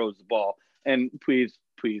when he throws the ball. And please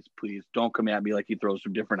don't come at me like he throws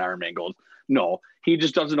from different arm angles. No, he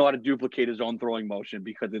just doesn't know how to duplicate his own throwing motion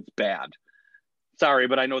because it's bad. Sorry,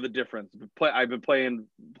 but I know the difference. I've been playing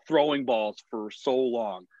throwing balls for so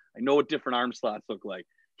long. I know what different arm slots look like.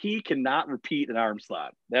 He cannot repeat an arm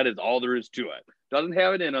slot. That is all there is to it. Doesn't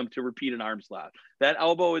have it in him to repeat an arm slot. That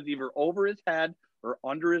elbow is either over his head or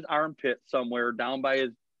under his armpit somewhere down by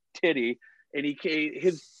his titty, and he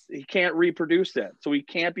can't reproduce that. So he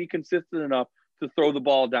can't be consistent enough to throw the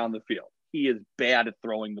ball down the field. He is bad at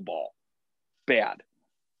throwing the ball. Bad.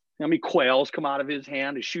 How many quails come out of his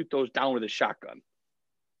hand to shoot those down with a shotgun?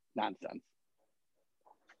 Nonsense.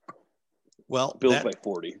 Well, Bills by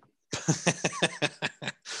 40.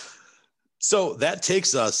 So that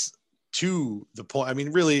takes us to the point. I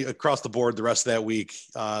mean, really across the board, the rest of that week,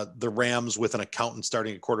 the Rams with an accountant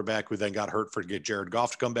starting at quarterback who then got hurt to get Jared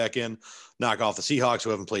Goff to come back in, knock off the Seahawks who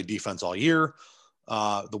haven't played defense all year.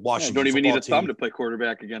 The Washington don't even need a team, thumb to play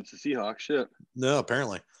quarterback against the Seahawks. Shit. No,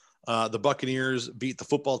 apparently. The Buccaneers beat the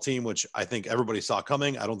football team, which I think everybody saw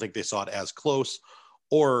coming. I don't think they saw it as close.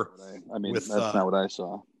 Or that's not what I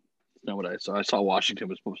saw. That's not what I saw. I saw Washington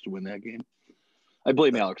was supposed to win that game. I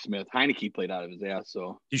blame Alex Smith. Heineke played out of his ass,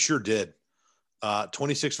 so he sure did.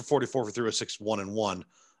 26 for 44 for 306, 1-1,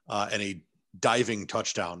 and a diving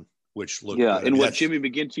touchdown, which looked good. And what Jimmy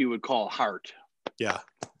McGinty would call heart. Yeah,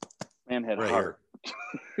 man had heart.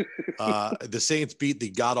 The Saints beat the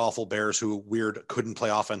god awful Bears, who couldn't play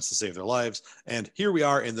offense to save their lives, and here we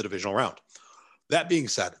are in the divisional round. That being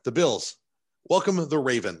said, the Bills welcome the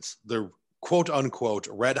Ravens. They're quote unquote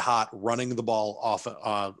red hot, running the ball off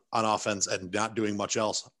on offense and not doing much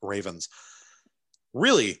else. Ravens.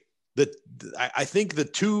 Really, I think the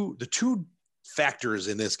two factors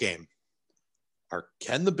in this game are: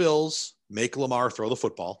 can the Bills make Lamar throw the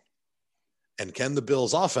football, and can the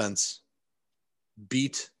Bills offense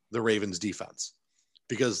beat the Ravens defense?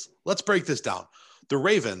 Because let's break this down. The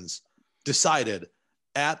Ravens decided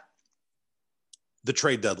at the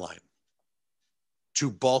trade deadline to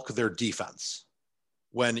bulk their defense.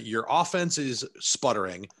 When your offense is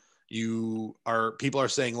sputtering, people are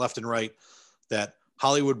saying left and right that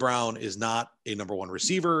Hollywood Brown is not a number one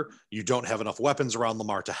receiver. You don't have enough weapons around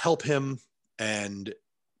Lamar to help him, and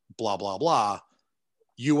blah, blah, blah.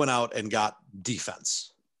 You went out and got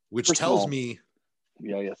defense, which tells me.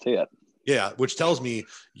 Yeah, say it. Yeah, which tells me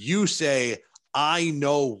you say, I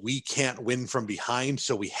know we can't win from behind,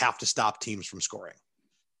 so we have to stop teams from scoring.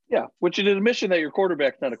 Yeah, which is an admission that your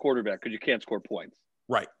quarterback's not a quarterback because you can't score points.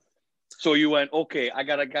 Right. So you went, okay, I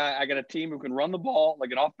got a team who can run the ball, like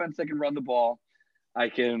an offense that can run the ball. I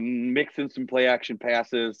can mix in some play action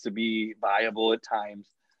passes to be viable at times.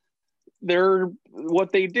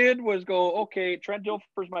 What they did was go, okay, Trent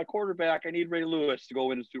Dilfer's my quarterback. I need Ray Lewis to go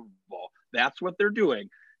win a Super Bowl. That's what they're doing.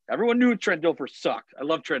 Everyone knew Trent Dilfer sucked. I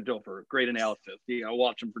love Trent Dilfer. Great analysis. I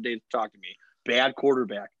watch him for days to talk to me. Bad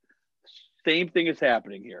quarterback. Same thing is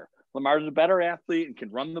happening here. Lamar's a better athlete and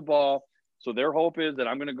can run the ball. So their hope is that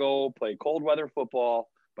I'm going to go play cold weather football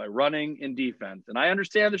by running and defense. And I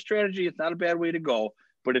understand the strategy. It's not a bad way to go,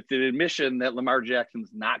 but it's an admission that Lamar Jackson's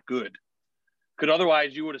not good. Because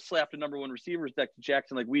otherwise you would have slapped a number one receiver next to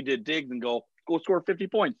Jackson like we did Diggs and go score 50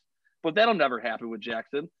 points. But that'll never happen with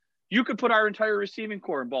Jackson. You could put our entire receiving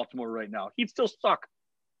core in Baltimore right now. He'd still suck.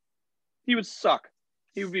 He would suck.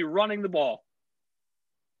 He would be running the ball.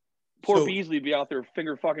 Poor Beasley would be out there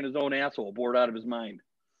finger fucking his own asshole, bored out of his mind.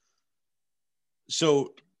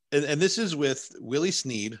 So, and this is with Willie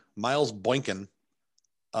Snead, Miles Boykin,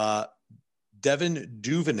 Devin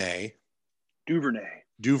Duvernay,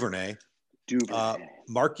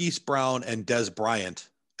 Marquise Brown, and Des Bryant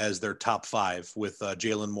as their top five with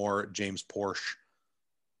Jalen Moore, James Porsche.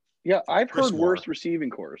 Yeah, I've heard worse receiving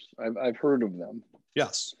cores. I've heard of them.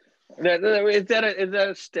 Yes. Is that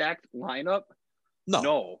a stacked lineup?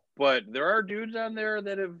 No, but there are dudes on there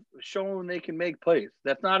that have shown they can make plays.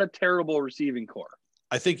 That's not a terrible receiving core.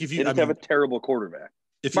 I think if you have a terrible quarterback.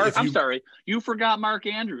 I'm sorry, you forgot Mark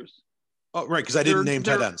Andrews. Oh, right, because I didn't name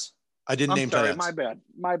tight ends. I didn't name tight ends.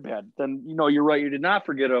 My bad. Then you're right. You did not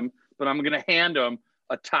forget him, but I'm going to hand him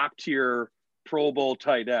a top tier Pro Bowl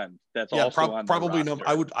tight end. That's also on probably no.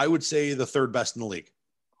 I would say the third best in the league.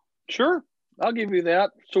 Sure, I'll give you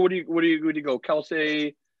that. So what do you go?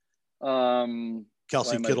 Kelsey.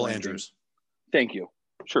 Kelsey, Kittle, Andrews. Thank you.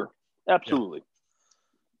 Sure. Absolutely.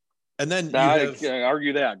 Yeah. And then I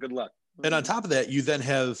argue that. Good luck. And on top of that, you then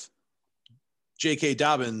have J.K.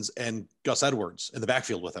 Dobbins and Gus Edwards in the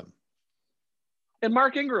backfield with him. And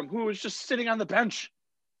Mark Ingram, who was just sitting on the bench.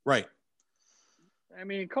 Right. I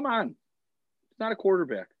mean, come on. It's not a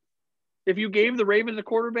quarterback. If you gave the Ravens a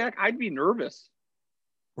quarterback, I'd be nervous.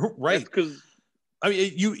 Right. Because I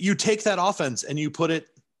mean, you take that offense and you put it,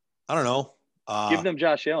 I don't know. Give them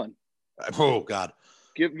Josh Allen. Oh God.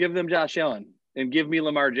 Give them Josh Allen and give me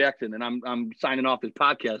Lamar Jackson. And I'm signing off this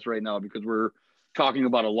podcast right now because we're talking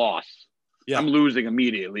about a loss. Yeah. I'm losing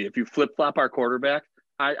immediately. If you flip flop our quarterback,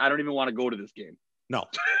 I don't even want to go to this game. No.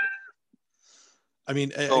 I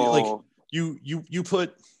mean, like you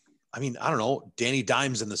put, I mean, I don't know, Danny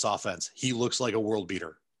Dimes in this offense. He looks like a world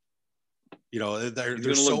beater. He's going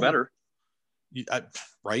to look better.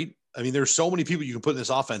 Right? I mean, there's so many people you can put in this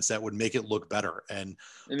offense that would make it look better.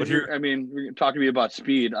 You're talking to me about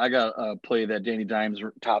speed. I got a play that Danny Dimes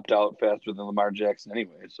topped out faster than Lamar Jackson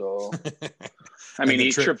anyway. So, I mean, he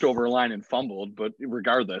tripped over a line and fumbled, but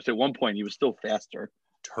regardless, at one point he was still faster.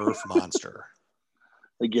 Turf monster.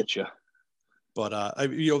 They get you. But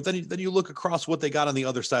then you look across what they got on the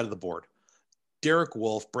other side of the board. Derek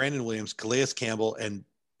Wolfe, Brandon Williams, Calais Campbell, and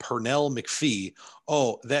Pernell McPhee.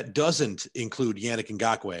 Oh, that doesn't include Yannick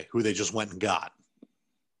Ngakoue, who they just went and got.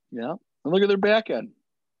 Yeah. And look at their back end.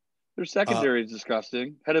 Their secondary is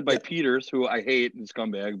disgusting. Headed by Peters, who I hate and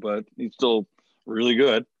scumbag, but he's still really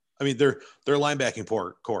good. I mean, their linebacking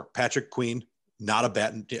core. Patrick Queen, not a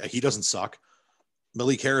bad. He doesn't suck.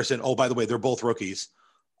 Malik Harrison. Oh, by the way, they're both rookies.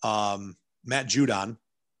 Matt Judon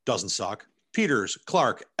doesn't suck. Peters,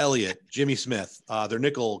 Clark, Elliott, Jimmy Smith. Their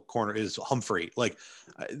nickel corner is Humphrey. Like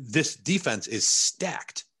this defense is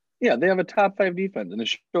stacked. Yeah, they have a top 5 defense, and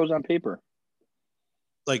it shows on paper.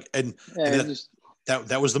 Like,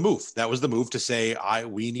 that was the move. That was the move to say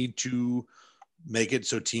we need to make it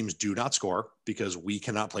so teams do not score because we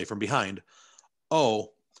cannot play from behind.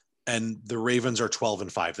 Oh, and the Ravens are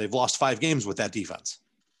 12-5. They've lost 5 games with that defense.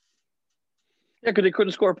 Yeah, because they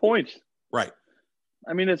couldn't score points. Right.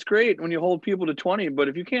 I mean, it's great when you hold people to 20, but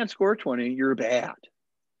if you can't score 20, you're bad.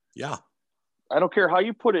 Yeah. I don't care how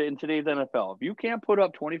you put it in today's NFL. If you can't put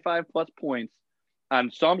up 25 plus points on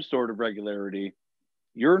some sort of regularity,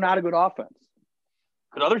 you're not a good offense.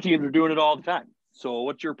 But other teams are doing it all the time. So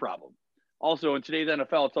what's your problem? Also, in today's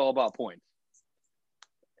NFL, it's all about points.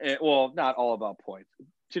 Well, not all about points.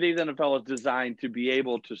 Today's NFL is designed to be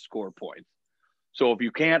able to score points. So if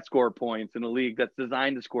you can't score points in a league that's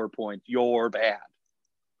designed to score points, you're bad.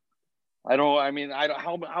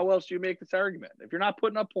 How else do you make this argument? If you're not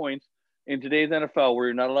putting up points in today's NFL where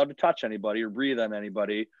you're not allowed to touch anybody or breathe on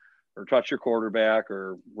anybody or touch your quarterback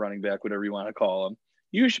or running back, whatever you want to call them,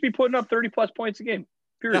 you should be putting up 30 plus points a game,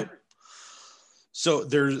 period. Yeah. So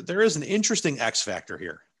there is an interesting X factor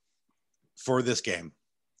here for this game.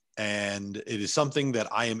 And it is something that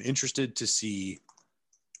I am interested to see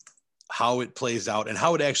how it plays out and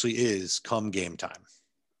how it actually is come game time.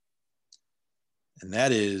 And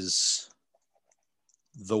that is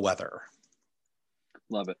the weather.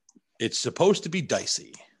 Love it. It's supposed to be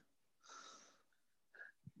dicey.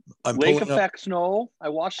 Lake effect snow. I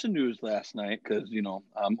watched the news last night because,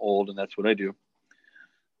 I'm old and that's what I do.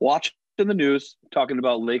 Watching the news, talking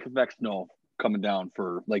about lake effect snow coming down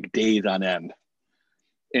for like days on end.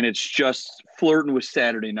 And it's just flirting with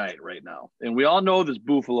Saturday night right now. And we all know this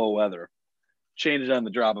Buffalo weather changes on the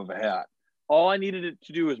drop of a hat. All I needed it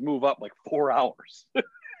to do is move up like 4 hours.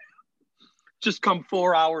 Just come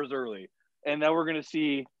 4 hours early. And then we're going to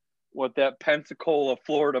see what that Pensacola,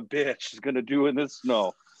 Florida bitch is going to do in this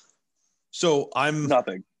snow. So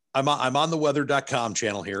nothing. I'm on the weather.com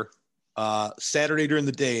channel here. Saturday during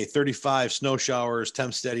the day, 35 snow showers,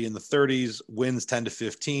 temp steady in the 30s, winds 10 to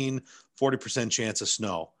 15, 40% chance of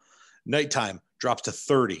snow. Nighttime drops to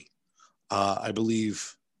 30. I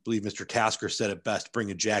believe Mr. Tasker said it best,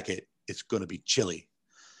 bring a jacket. It's going to be chilly.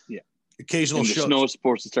 Yeah. Occasional snow is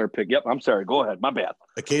supposed to start picking. Yep. I'm sorry. Go ahead. My bad.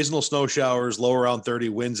 Occasional snow showers, low around 30,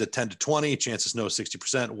 winds at 10 to 20, chance of snow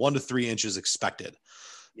 60%, 1 to 3 inches expected.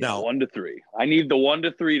 Yeah, now 1 to 3. I need the 1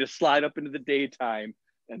 to 3 to slide up into the daytime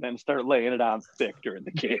and then start laying it on thick during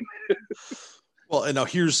the game. Well, and now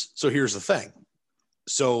here's the thing.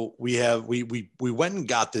 So we went and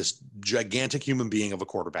got this gigantic human being of a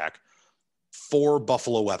quarterback for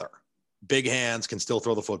Buffalo weather. Big hands, can still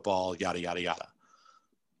throw the football, yada, yada, yada.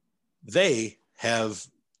 They have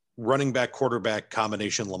running back quarterback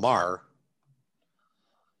combination Lamar.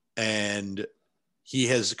 And he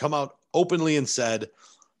has come out openly and said,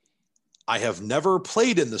 I have never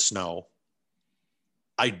played in the snow.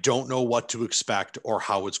 I don't know what to expect or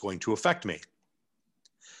how it's going to affect me.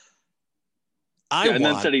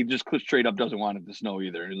 Then said he just straight up doesn't want it to snow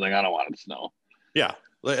either. He's like, I don't want it to snow. Yeah.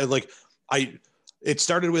 It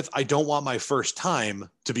started with, I don't want my first time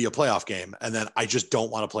to be a playoff game. And then I just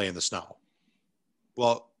don't want to play in the snow.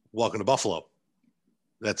 Well, welcome to Buffalo.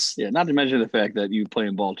 Not to mention the fact that you play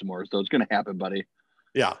in Baltimore. So it's going to happen, buddy.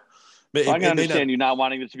 Yeah. I can understand you not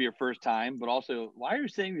wanting this to be your first time, but also why are you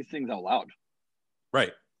saying these things out loud?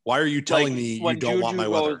 Right. Why are you telling me you don't want my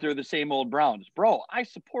weather? They're the same old Browns. Bro, I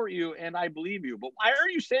support you and I believe you, but why are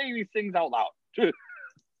you saying these things out loud?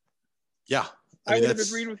 Yeah. I would have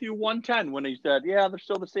agreed with you 110 when he said, yeah, they're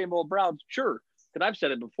still the same old Browns. Sure. Because I've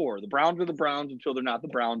said it before. The Browns are the Browns until they're not the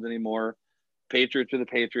Browns anymore. Patriots are the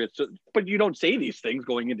Patriots. But you don't say these things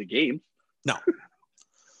going into games. No.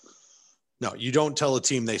 No, you don't tell a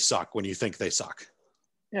team they suck when you think they suck.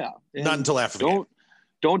 Yeah. Not until after the game.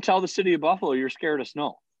 Don't tell the city of Buffalo you're scared of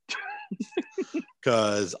snow.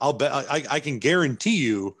 Because I'll bet I can guarantee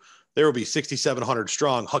you there will be 6,700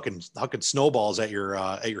 strong hucking snowballs at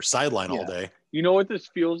your sideline all day. You know what this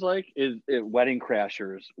feels like is Wedding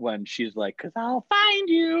Crashers when she's like, "'Cause I'll find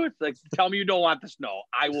you." It's like, tell me you don't want the snow,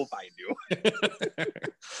 I will find you.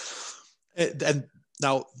 And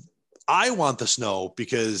now I want the snow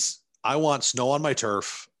because I want snow on my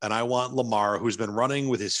turf, and I want Lamar, who's been running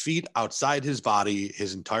with his feet outside his body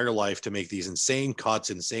his entire life, to make these insane cuts,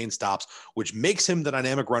 insane stops, which makes him the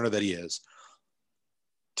dynamic runner that he is,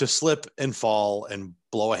 to slip and fall and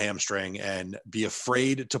blow a hamstring and be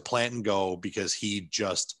afraid to plant and go because he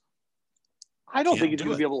just I don't think he's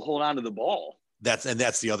going to be able to hold on to the ball. That's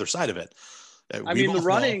the other side of it. I mean, the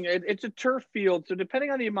running, it's a turf field. So depending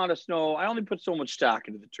on the amount of snow, I only put so much stock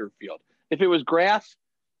into the turf field. If it was grass,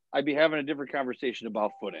 I'd be having a different conversation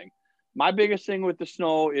about footing. My biggest thing with the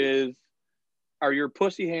snow is, are your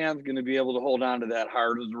pussy hands going to be able to hold on to that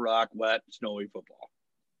hard as a rock, wet, snowy football?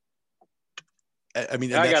 I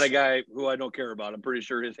mean, I got a guy who I don't care about. I'm pretty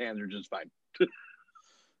sure his hands are just fine.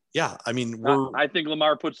 Yeah. I mean, I think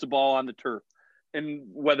Lamar puts the ball on the turf, and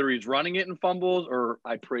whether he's running it and fumbles, or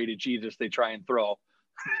I pray to Jesus they try and throw.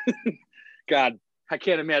 God, I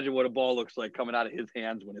can't imagine what a ball looks like coming out of his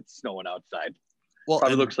hands when it's snowing outside. Well,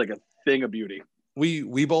 probably looks like a thing of beauty.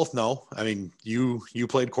 We both know. I mean, you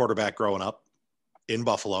played quarterback growing up in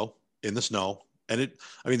Buffalo in the snow, and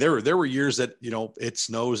there were years that it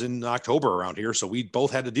snows in October around here, so we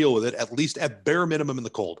both had to deal with it at least at bare minimum in the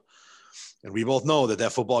cold, and we both know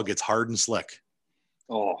that football gets hard and slick.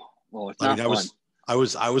 Oh, well, it's not fun. I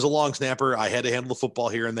was a long snapper. I had to handle the football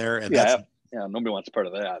here and there, and yeah, nobody wants part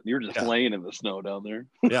of that. You're just laying in the snow down there.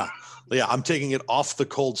 yeah. I'm taking it off the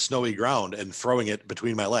cold, snowy ground and throwing it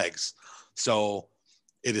between my legs. So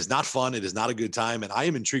it is not fun. It is not a good time, and I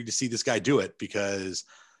am intrigued to see this guy do it because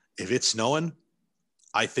if it's snowing,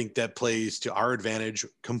 I think that plays to our advantage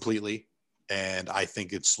completely, and I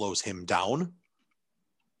think it slows him down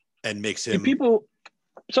and makes him.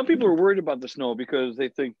 Some people are worried about the snow because they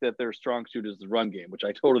think that their strong suit is the run game, which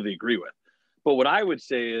I totally agree with. But what I would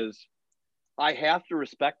say is I have to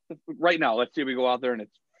respect right now. Let's say we go out there and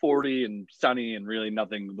it's 40 and sunny and really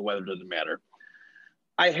nothing. The weather doesn't matter.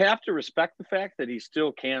 I have to respect the fact that he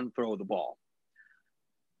still can throw the ball.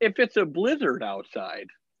 If it's a blizzard outside,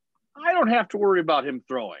 I don't have to worry about him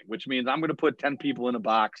throwing, which means I'm going to put 10 people in a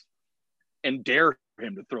box and dare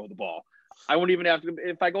him to throw the ball. I won't even have to,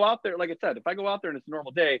 if I go out there, like I said, if I go out there and it's a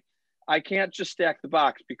normal day, I can't just stack the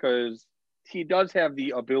box because he does have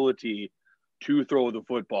the ability to throw the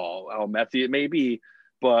football, how messy it may be.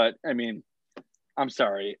 But I mean, I'm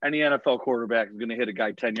sorry, any NFL quarterback is going to hit a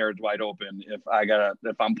guy 10 yards wide open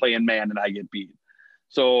if I'm playing man and I get beat.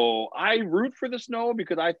 So I root for the snow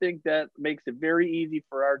because I think that makes it very easy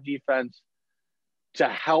for our defense to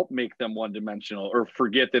help make them one-dimensional or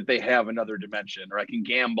forget that they have another dimension, or I can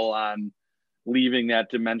gamble on leaving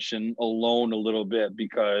that dimension alone a little bit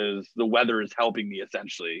because the weather is helping me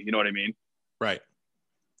essentially. You know what I mean? Right.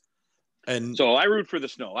 And so I root for the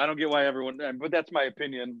snow. I don't get why everyone, but that's my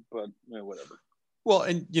opinion, but whatever. Well,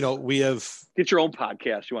 and we have get your own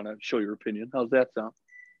podcast. You want to show your opinion. How's that sound?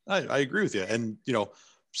 I agree with you. And,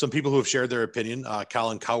 some people who have shared their opinion,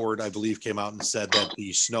 Colin Coward, I believe, came out and said that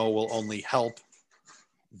the snow will only help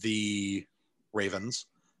the Ravens.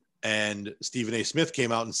 And Stephen A. Smith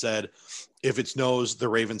came out and said, if it snows, the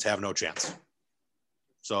Ravens have no chance.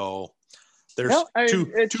 So there's two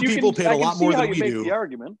people paid a lot more than we do. The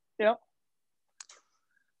argument. Yeah.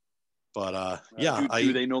 But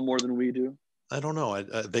do they know more than we do? I don't know.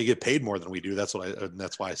 They get paid more than we do. That's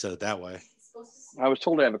why I said it that way. I was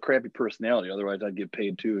told I have a crappy personality. Otherwise I'd get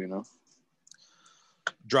paid too,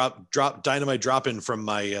 Drop dynamite drop in from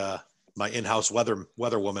my my in-house weather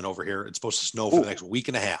woman over here. It's supposed to snow for the next week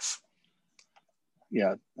and a half.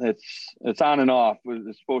 Yeah, it's on and off.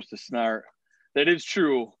 It's supposed to snart. That is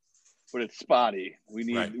true, but it's spotty. We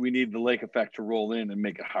need the lake effect to roll in and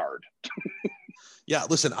make it hard. Yeah,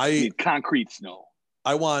 listen, I need concrete snow.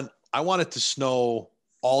 I want it to snow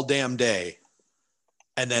all damn day,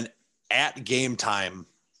 and then at game time,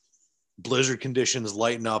 blizzard conditions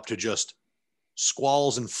lighten up to just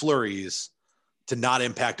squalls and flurries to not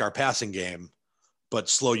impact our passing game, but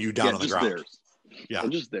slow you down on the ground. Theirs. Yeah,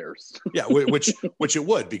 just theirs. Yeah, which it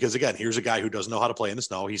would, because again, here's a guy who doesn't know how to play in the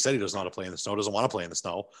snow. He said he doesn't know how to play in the snow, doesn't want to play in the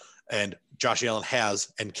snow, and Josh Allen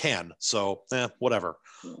has and can. So, whatever.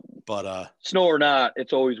 But snow or not,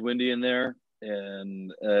 it's always windy in there,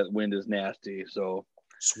 and wind is nasty. So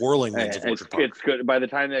swirling winds at Orchard Park. It's good. By the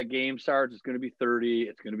time that game starts, it's going to be 30.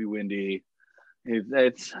 It's going to be windy.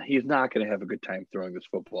 He's not going to have a good time throwing this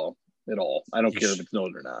football at all. I don't care if it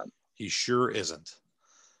snows or not. He sure isn't.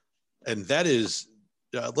 And that is,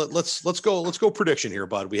 let's go prediction here,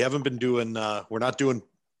 bud. We haven't been doing, we're not doing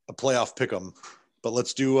a playoff pick'em, but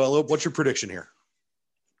let's do what's your prediction here?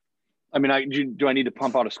 I mean, do I need to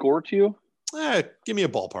pump out a score to you? Give me a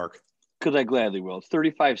ballpark. Because I gladly will. It's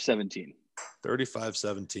 35-17.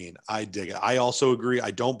 35-17. I dig it. I also agree.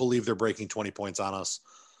 I don't believe they're breaking 20 points on us,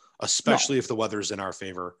 especially if the weather's in our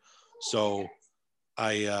favor. So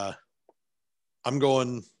I'm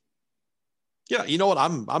going. Yeah, you know what?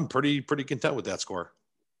 I'm pretty content with that score.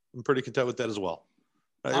 I'm pretty content with that as well.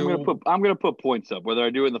 I'm gonna put points up, whether I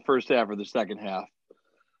do it in the first half or the second half.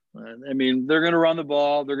 I mean, they're gonna run the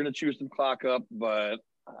ball, they're gonna chew some clock up, but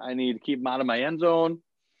I need to keep them out of my end zone.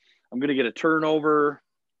 I'm gonna get a turnover.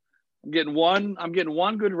 I'm getting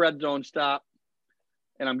one good red zone stop,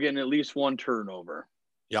 and I'm getting at least one turnover.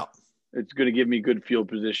 Yeah. It's going to give me good field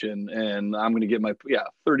position, and I'm going to get my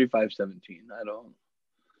 35-17.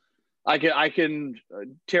 I can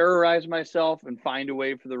terrorize myself and find a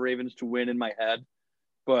way for the Ravens to win in my head,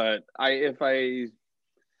 but I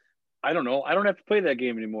don't know. I don't have to play that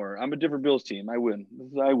game anymore. I'm a different Bills team. I win.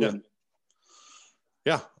 I win.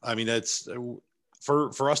 Yeah. I mean, it's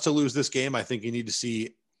for us to lose this game. I think you need to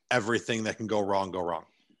see everything that can go wrong.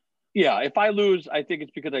 Yeah, if I lose, I think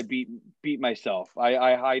it's because I beat myself.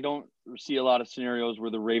 I don't see a lot of scenarios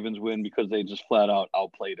where the Ravens win because they just flat out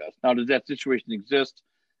outplayed us. Now, does that situation exist?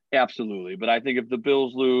 Absolutely. But I think if the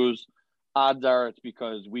Bills lose, odds are it's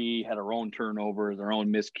because we had our own turnovers, our own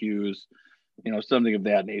miscues, something of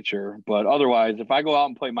that nature. But otherwise, if I go out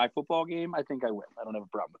and play my football game, I think I win. I don't have a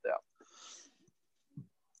problem with that.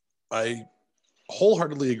 I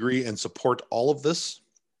wholeheartedly agree and support all of this.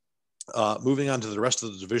 Moving on to the rest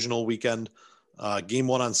of the divisional weekend, game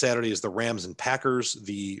 1 on Saturday is the Rams and Packers.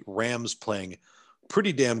 The Rams playing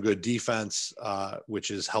pretty damn good defense,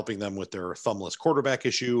 which is helping them with their thumbless quarterback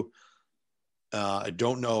issue. I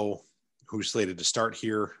don't know who's slated to start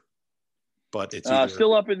here, but it's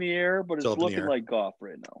still up in the air, but it's looking like Goff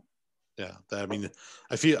right now. Yeah, I mean,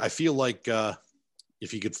 I feel like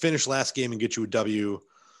if he could finish last game and get you a W,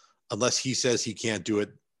 unless he says he can't do it,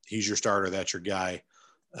 he's your starter. That's your guy.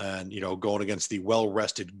 And, going against the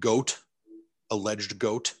well-rested GOAT, alleged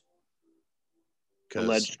GOAT.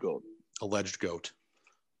 Alleged GOAT.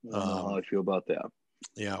 I don't know how I feel about that.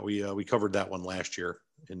 Yeah, we covered that one last year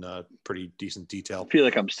in pretty decent detail. I feel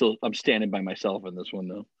like I'm standing by myself in this one,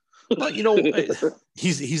 though. But,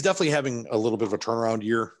 he's definitely having a little bit of a turnaround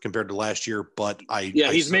year compared to last year. But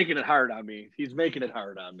he's making it hard on me.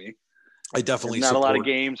 I definitely There's not a lot of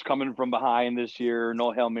games coming from behind this year.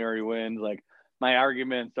 No Hail Mary wins. Like, my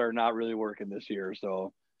arguments are not really working this year.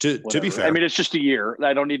 So to be fair, I mean, it's just a year.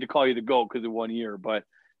 I don't need to call you the GOAT because of 1 year, but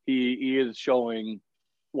he is showing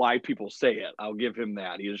why people say it. I'll give him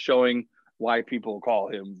that. He is showing why people call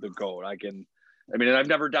him the GOAT. I've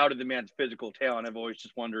never doubted the man's physical talent. I've always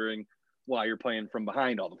just wondering why you're playing from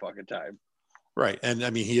behind all the fucking time. Right. And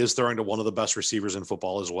he is throwing to one of the best receivers in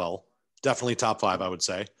football as well. Definitely top 5, I would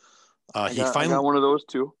say. I got one of those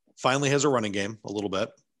too. Finally has a running game a little bit.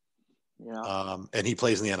 Yeah. And he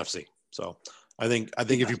plays in the NFC. So I think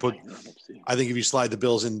if you slide the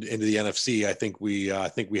Bills into the NFC, I think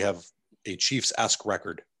we have a Chiefs-esque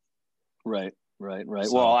record. Right.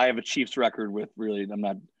 So, well, I have a Chiefs record with I'm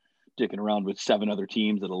not dicking around with 7 other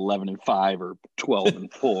teams at 11-5 or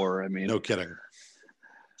 12-4. I mean, no kidding.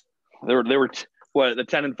 They were the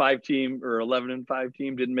 10-5 team or 11-5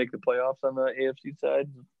 team didn't make the playoffs on the AFC side.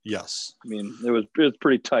 Yes. I mean, it was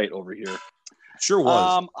pretty tight over here. Sure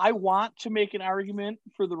was. I want to make an argument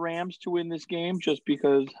for the Rams to win this game just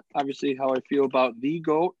because obviously how I feel about the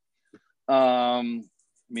GOAT. It's going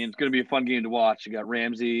to be a fun game to watch. You got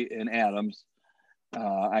Ramsey and Adams.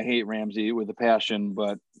 I hate Ramsey with a passion,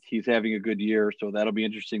 but he's having a good year, so that'll be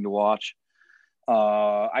interesting to watch.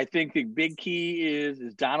 I think the big key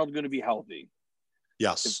is Donald going to be healthy?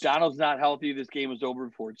 Yes. If Donald's not healthy, this game is over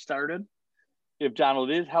before it started. If Donald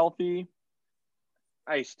is healthy,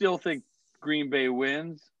 I still think Green Bay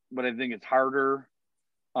wins, but I think it's harder.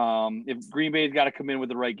 If Green Bay's got to come in with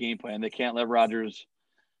the right game plan, they can't let Rodgers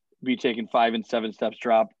be taking 5 and 7 steps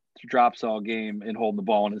drops all game and holding the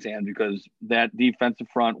ball in his hand because that defensive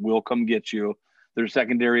front will come get you. Their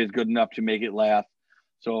secondary is good enough to make it last.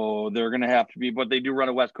 So they're going to have to be, but they do run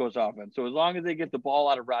a West Coast offense. So as long as they get the ball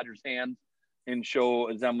out of Rodgers' hands and show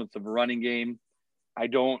a semblance of a running game, I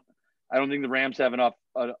don't think the Rams have enough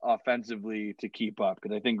offensively to keep up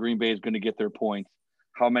because I think Green Bay is going to get their points.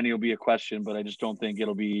 How many will be a question, but I just don't think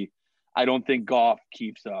I don't think Goff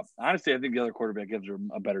keeps up. Honestly, I think the other quarterback gives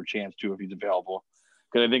him a better chance too if he's available.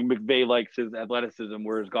 Because I think McVay likes his athleticism,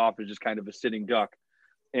 whereas Goff is just kind of a sitting duck.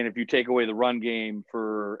 And if you take away the run game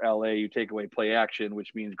for LA, you take away play action,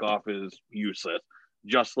 which means Goff is useless.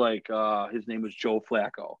 Just like his name was Joe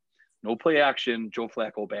Flacco. No play action, Joe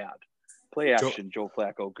Flacco bad. Play action, Joe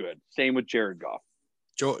Flacco good. Same with Jared Goff.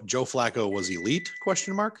 Joe Flacco was elite? ?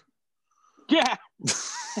 Yeah.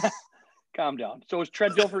 Calm down. So is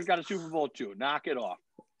Trent Dilfer's got a Super Bowl too. Knock it off.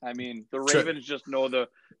 I mean, the Ravens just know the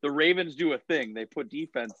Ravens do a thing. They put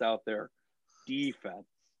defense out there. Defense.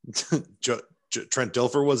 Trent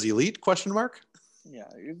Dilfer was elite? ? Yeah.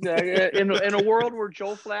 In a world where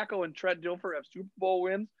Joe Flacco and Trent Dilfer have Super Bowl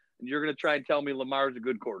wins, and you're going to try and tell me Lamar's a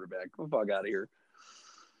good quarterback. Come the fuck out of here.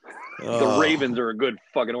 The Ravens are a good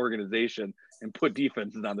fucking organization and put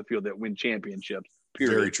defenses on the field that win championships.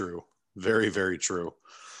 Period. Very true. Very, very true.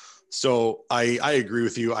 So I agree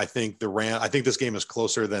with you. I think this game is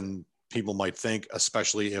closer than people might think,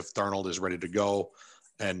 especially if Darnold is ready to go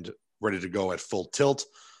and ready to go at full tilt.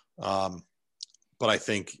 But I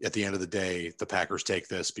think at the end of the day, the Packers take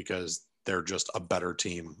this because they're just a better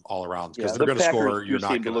team all around. Because they're going to score. You're not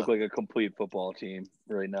going to look like a complete football team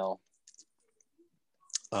right now.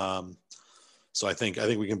 So I think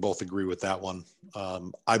we can both agree with that one.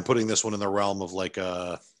 I'm putting this one in the realm of like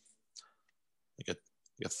a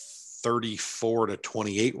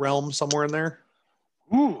 34-28 realm, somewhere in there.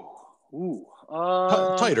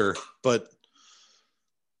 Tighter, but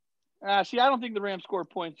see, I don't think the Rams score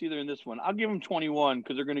points either in this one. I'll give them 21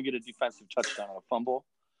 because they're going to get a defensive touchdown on a fumble.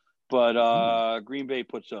 But Green Bay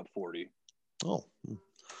puts up 40. Oh,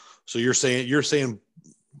 so you're saying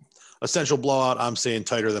essential blowout. I'm saying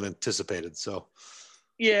tighter than anticipated. So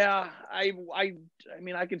Yeah, I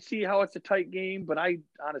mean, I can see how it's a tight game, but I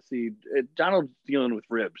honestly, Donald's dealing with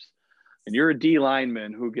ribs, and you're a D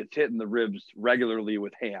lineman who gets hit in the ribs regularly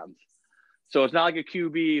with hands. So it's not like a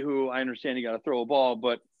QB who I understand you got to throw a ball,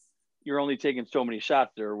 but you're only taking so many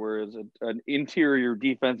shots there. Whereas an interior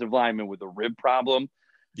defensive lineman with a rib problem,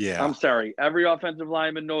 Yeah. I'm sorry, every offensive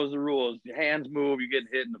lineman knows the rules. Your hands move, you get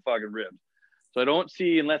hit in the fucking ribs. So I don't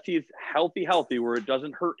see, unless he's healthy, where it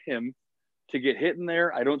doesn't hurt him to get hit in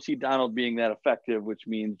there, I don't see Donald being that effective, which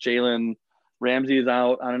means Jalen Ramsey is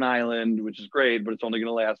out on an island, which is great, but it's only going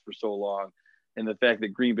to last for so long. And the fact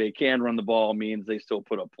that Green Bay can run the ball means they still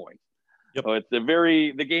put up points. Yep. So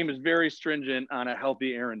the game is very stringent on a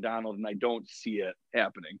healthy Aaron Donald, and I don't see it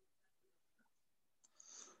happening.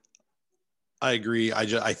 I agree.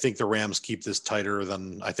 I think the Rams keep this tighter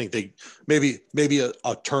than I think they maybe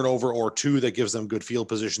a turnover or two that gives them good field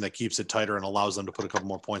position that keeps it tighter and allows them to put a couple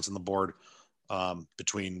more points on the board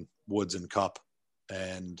between Woods and Kupp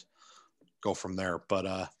and go from there.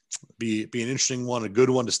 But be an interesting one, a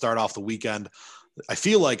good one to start off the weekend. I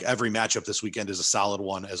feel like every matchup this weekend is a solid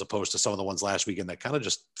one as opposed to some of the ones last weekend that kind of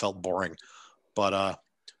just felt boring. But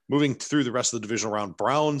moving through the rest of the divisional round,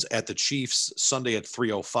 Browns at the Chiefs Sunday at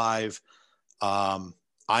 3:05.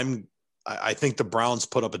 I think the Browns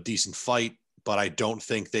put up a decent fight, but I don't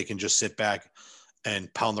think they can just sit back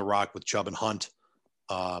and pound the rock with Chubb and Hunt,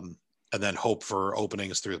 and then hope for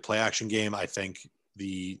openings through the play action game. I think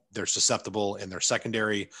they're susceptible in their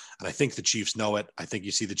secondary, and I think the Chiefs know it. I think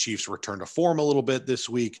you see the Chiefs return to form a little bit this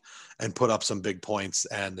week and put up some big points,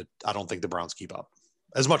 and I don't think the Browns keep up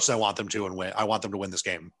as much as I want them to and win. I want them to win this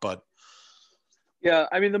game, but yeah,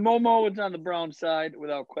 I mean, the Momo is on the Brown side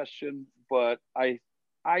without question, but I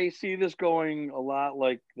see this going a lot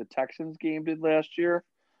like the Texans game did last year,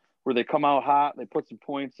 where they come out hot, they put some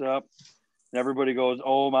points up, and everybody goes,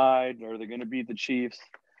 oh my, are they going to beat the Chiefs?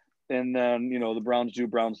 And then, the Browns do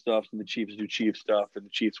Brown stuff and the Chiefs do Chiefs stuff, and the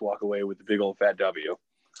Chiefs walk away with the big old fat W.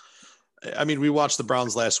 I mean, we watched the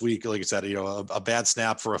Browns last week. Like I said, a bad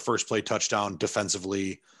snap for a first play touchdown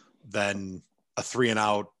defensively, then a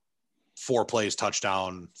 3-and-out, 4 plays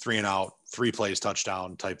touchdown, 3-and-out, 3 plays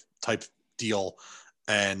touchdown type deal.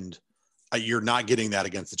 And you're not getting that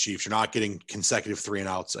against the Chiefs. You're not getting consecutive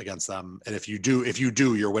 3-and-outs against them. And if you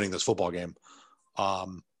do, you're winning this football game.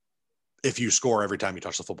 If you score every time you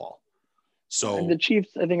touch the football. So and the Chiefs,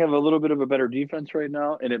 I think, have a little bit of a better defense right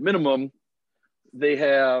now. And at minimum, they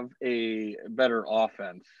have a better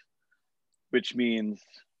offense, which means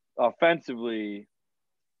offensively,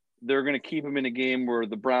 they're going to keep them in a game where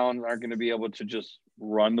the Browns aren't going to be able to just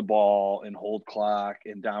run the ball and hold clock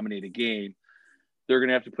and dominate a game. They're going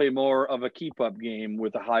to have to play more of a keep-up game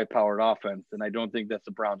with a high-powered offense, and I don't think that's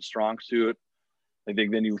the Browns' strong suit. I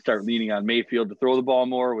think then you start leaning on Mayfield to throw the ball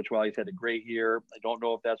more, which while he's had a great year, I don't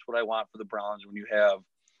know if that's what I want for the Browns when you have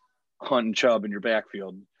Hunt and Chubb in your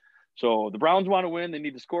backfield. So the Browns want to win. They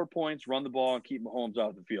need to score points, run the ball, and keep Mahomes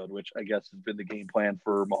out of the field, which I guess has been the game plan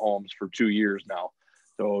for Mahomes for 2 years now.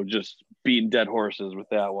 So just beating dead horses with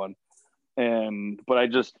that one. But I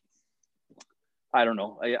don't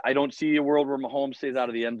know. I don't see a world where Mahomes stays out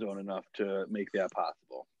of the end zone enough to make that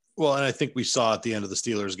possible. Well, and I think we saw at the end of the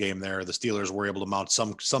Steelers game there, the Steelers were able to mount a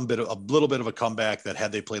little bit of a comeback that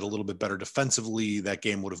had they played a little bit better defensively, that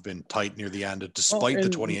game would have been tight near the end, despite the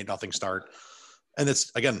 28-0 start. And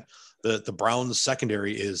it's, again, the Browns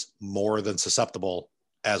secondary is more than susceptible,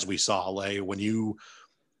 as we saw. When you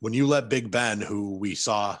let Big Ben, who we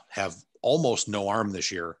saw have almost no arm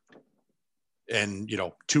this year, and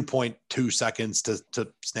 2.2 seconds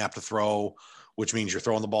to snap to throw, which means you're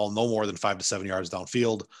throwing the ball no more than 5 to 7 yards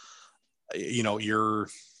downfield. You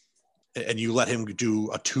let him do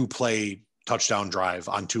a 2-play touchdown drive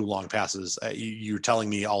on 2 long passes. You're telling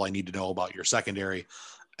me all I need to know about your secondary.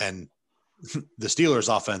 And the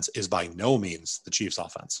Steelers offense is by no means the Chiefs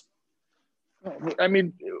offense. I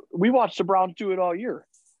mean, we watched the Browns do it all year.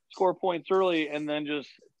 Score points early and then just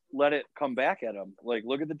let it come back at them. Like,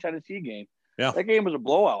 look at the Tennessee game. Yeah. That game was a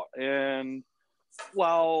blowout. And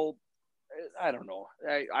while I don't know,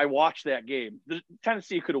 I watched that game.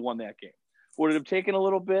 Tennessee could have won that game. Would it have taken a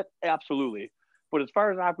little bit? Absolutely. But as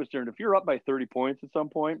far as I'm concerned, if you're up by 30 points at some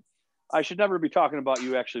point, I should never be talking about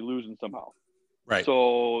you actually losing somehow. Right.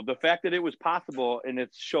 So the fact that it was possible, and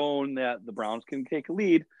it's shown that the Browns can take a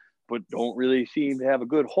lead, but don't really seem to have a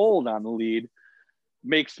good hold on the lead,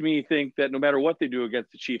 makes me think that no matter what they do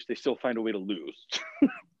against the Chiefs, they still find a way to lose.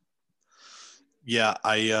 Yeah,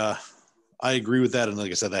 I agree with that. And like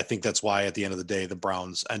I said, I think that's why at the end of the day, the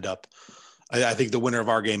Browns end up, I think the winner of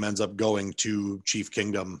our game ends up going to Chief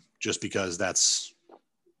Kingdom just because that's.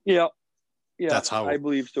 Yeah. Yeah, That's how I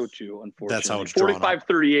believe so too, unfortunately. That's how it's drawn up.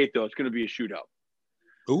 45-38, though. It's going to be a shootout.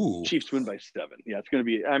 Ooh. Chiefs win by 7. Yeah, it's going to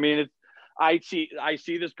be. I mean, I see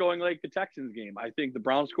this going like the Texans game. I think the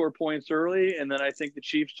Browns score points early, and then I think the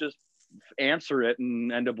Chiefs just answer it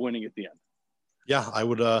and end up winning at the end. Yeah, I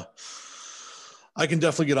would. I can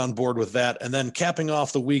definitely get on board with that. And then capping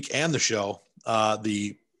off the week and the show,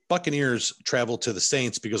 the Buccaneers travel to the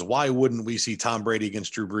Saints, because why wouldn't we see Tom Brady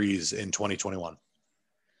against Drew Brees in 2021?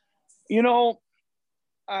 You know,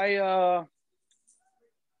 I don't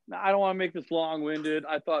want to make this long-winded.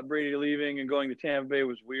 I thought Brady leaving and going to Tampa Bay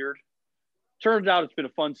was weird. Turns out it's been a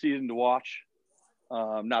fun season to watch.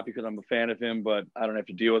 Not because I'm a fan of him, but I don't have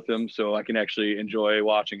to deal with him, so I can actually enjoy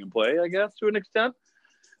watching him play, I guess, to an extent.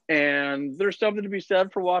 And there's something to be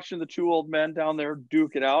said for watching the two old men down there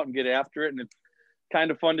duke it out and get after it. And it's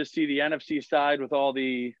kind of fun to see the NFC side with all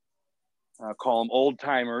the call them old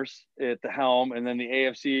timers at the helm, and then the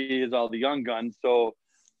AFC is all the young guns. So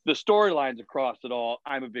the storylines across it all,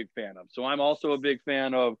 I'm a big fan of. So I'm also a big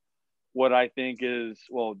fan of what I think is,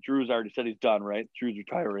 well, Drew's already said he's done, right? Drew's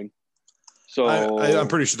retiring. So I'm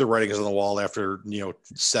pretty sure the writing is on the wall after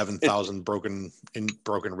 7,000 broken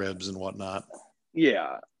ribs and whatnot.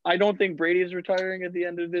 Yeah, I don't think Brady is retiring at the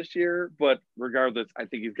end of this year, but regardless, I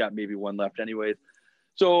think he's got maybe one left anyways.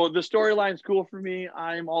 So the storyline's cool for me.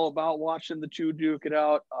 I'm all about watching the two duke it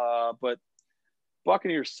out. But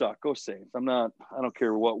Buccaneers suck. Go Saints. I don't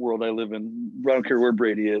care what world I live in. I don't care where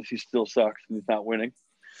Brady is. He still sucks and he's not winning.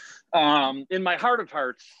 In my heart of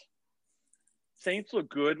hearts, Saints look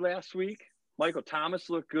good last week. Michael Thomas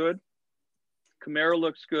looked good. Kamara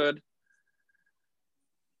looks good.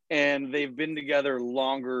 And they've been together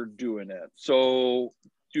longer doing it. So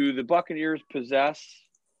do the Buccaneers possess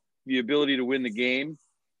the ability to win the game?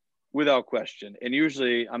 Without question. And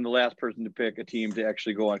usually I'm the last person to pick a team to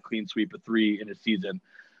actually go on a clean sweep of 3 in a season.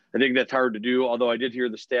 I think that's hard to do, although I did hear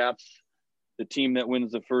the stats. The team that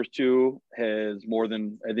wins the first 2 has more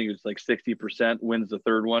than, I think it's like 60% wins the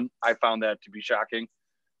third one. I found that to be shocking.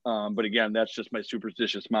 But again, that's just my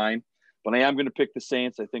superstitious mind. But I am going to pick the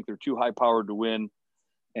Saints. I think they're too high powered to win.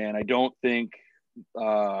 And I don't think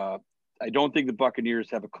the Buccaneers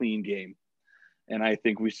have a clean game. And I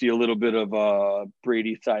think we see a little bit of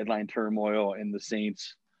Brady sideline turmoil and the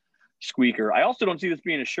Saints squeaker. I also don't see this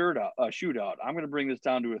being a shootout. I'm going to bring this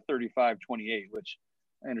down to a 35-28, which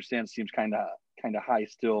I understand seems kind of high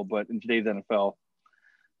still, but in today's NFL,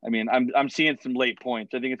 I mean, I'm seeing some late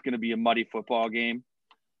points. I think it's going to be a muddy football game,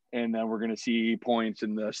 and then we're going to see points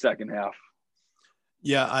in the second half.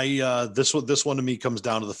 Yeah, this one to me comes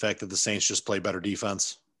down to the fact that the Saints just play better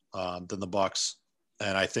defense than the Bucs.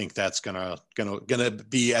 And I think that's gonna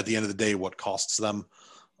be at the end of the day what costs them.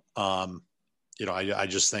 I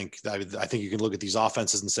just think you can look at these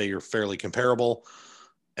offenses and say you're fairly comparable,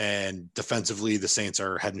 and defensively the Saints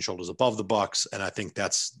are head and shoulders above the Bucs, and I think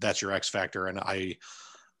that's your X factor. And I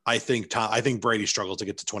think Brady struggled to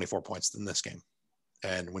get to 24 points in this game,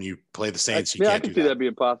 and when you play the Saints, you can't I can do see that. that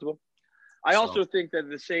being possible. I also think that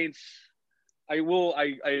the Saints, I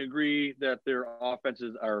agree that their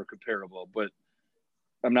offenses are comparable, but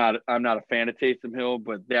I'm not a fan of Taysom Hill,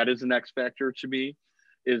 but that is an X factor to me,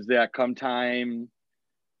 is that come time,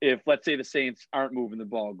 if let's say the Saints aren't moving the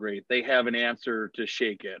ball great, they have an answer to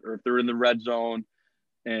shake it. Or if they're in the red zone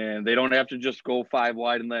and they don't have to just go 5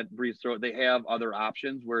 wide and let Brees throw it, they have other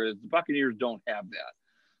options, whereas the Buccaneers don't have that.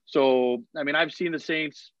 So, I mean, I've seen the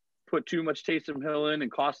Saints put too much Taysom Hill in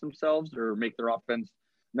and cost themselves or make their offense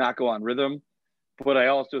not go on rhythm. But I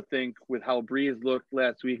also think with how Brees looked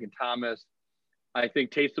last week and Thomas, I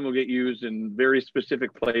think Taysom will get used in very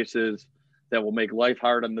specific places that will make life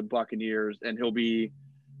hard on the Buccaneers, and he'll be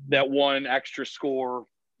that one extra score,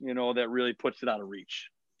 that really puts it out of reach.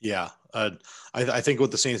 Yeah. I think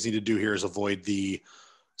what the Saints need to do here is avoid the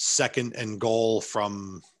 2nd and goal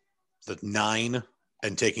from the 9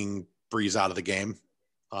 and taking Brees out of the game.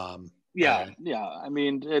 Yeah. I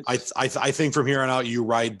mean, I think from here on out, you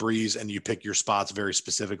ride Brees and you pick your spots very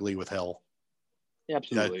specifically with Hill.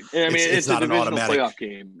 Absolutely. I mean, it's not a an divisional automatic playoff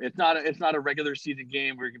game. It's not a regular season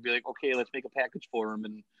game where you can be like, okay, let's make a package for him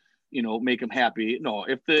and, make him happy. No,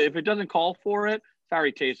 if it doesn't call for it,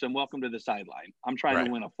 sorry, Taysom, welcome to the sideline. I'm trying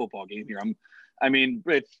to win a football game here.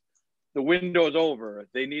 It's the window's over.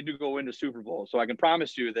 They need to go into Super Bowl. So I can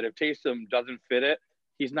promise you that if Taysom doesn't fit it,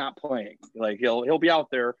 he's not playing. Like he'll be out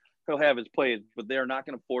there, he'll have his plays, but they're not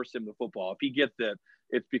going to force him to football. If he gets it,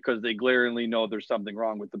 it's because they glaringly know there's something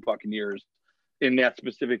wrong with the Buccaneers in that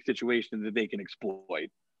specific situation that they can exploit.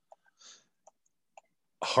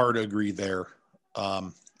 Hard to agree there.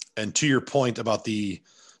 And to your point about the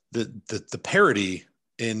parity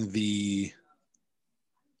in the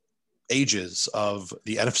ages of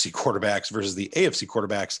the NFC quarterbacks versus the AFC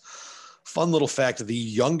quarterbacks. Fun little fact, the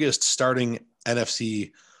youngest starting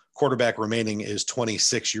NFC quarterback remaining is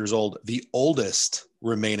 26 years old. The oldest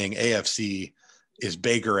remaining AFC is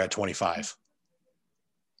Baker at 25.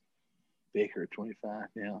 Baker at 25,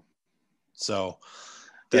 yeah. So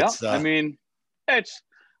that's I mean, it's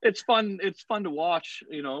fun. It's fun to watch,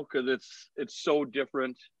 you know, because it's so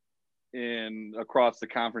different across the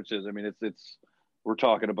conferences. I mean, we're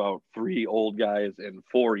talking about 3 old guys and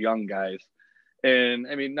 4 young guys. And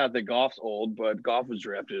I mean, not that Goff's old, but Goff was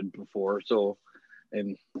drafted before. So,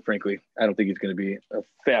 and frankly, I don't think he's going to be a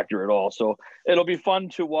factor at all. So it'll be fun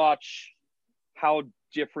to watch how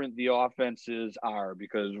different the offenses are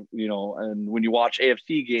because, you know, and when you watch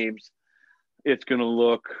AFC games, it's going to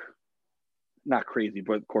look not crazy,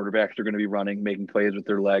 but quarterbacks are going to be running, making plays with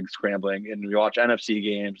their legs, scrambling. And when you watch NFC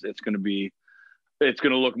games, it's going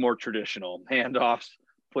to look more traditional, handoffs,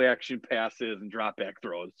 play action passes, and drop back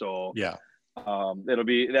throws. So yeah. That'll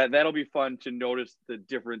be fun to notice the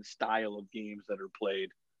different style of games that are played.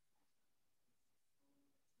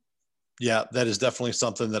 Yeah, that is definitely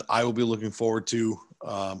something that I will be looking forward to.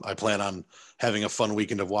 I plan on having a fun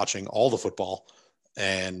weekend of watching all the football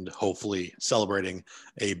and hopefully celebrating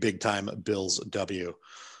a big time Bills W.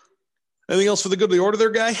 Anything else for the good of the order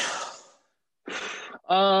there, guy?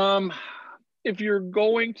 If you're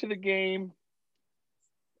going to the game,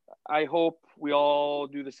 I hope we all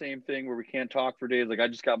do the same thing where we can't talk for days. Like I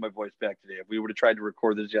just got my voice back today. If we would have tried to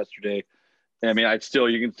record this yesterday, I mean,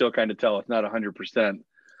 you can still kind of tell it's not 100%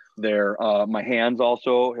 there. My hands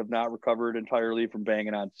also have not recovered entirely from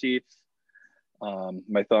banging on seats.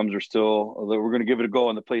 My thumbs are still, we're going to give it a go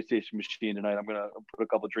on the PlayStation machine tonight. I'm going to put a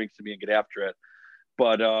couple of drinks in me and get after it.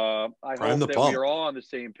 But I hope that we are all on the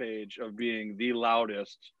same page of being the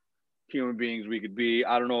loudest human beings we could be.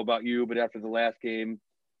 I don't know about you, but after the last game,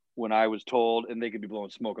 when I was told, and they could be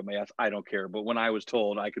blowing smoke on my ass, I don't care. But when I was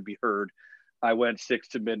told I could be heard, I went 6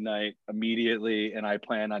 to midnight immediately, and I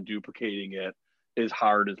plan on duplicating it as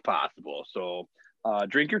hard as possible. So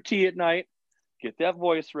drink your tea at night, get that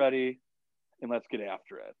voice ready, and let's get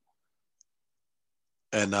after it.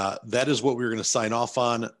 And that is what we're going to sign off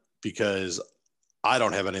on because I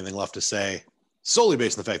don't have anything left to say solely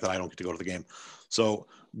based on the fact that I don't get to go to the game. So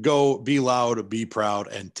go be loud, be proud,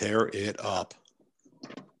 and tear it up.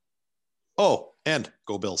 Oh, and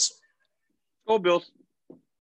go Bills. Go Bills.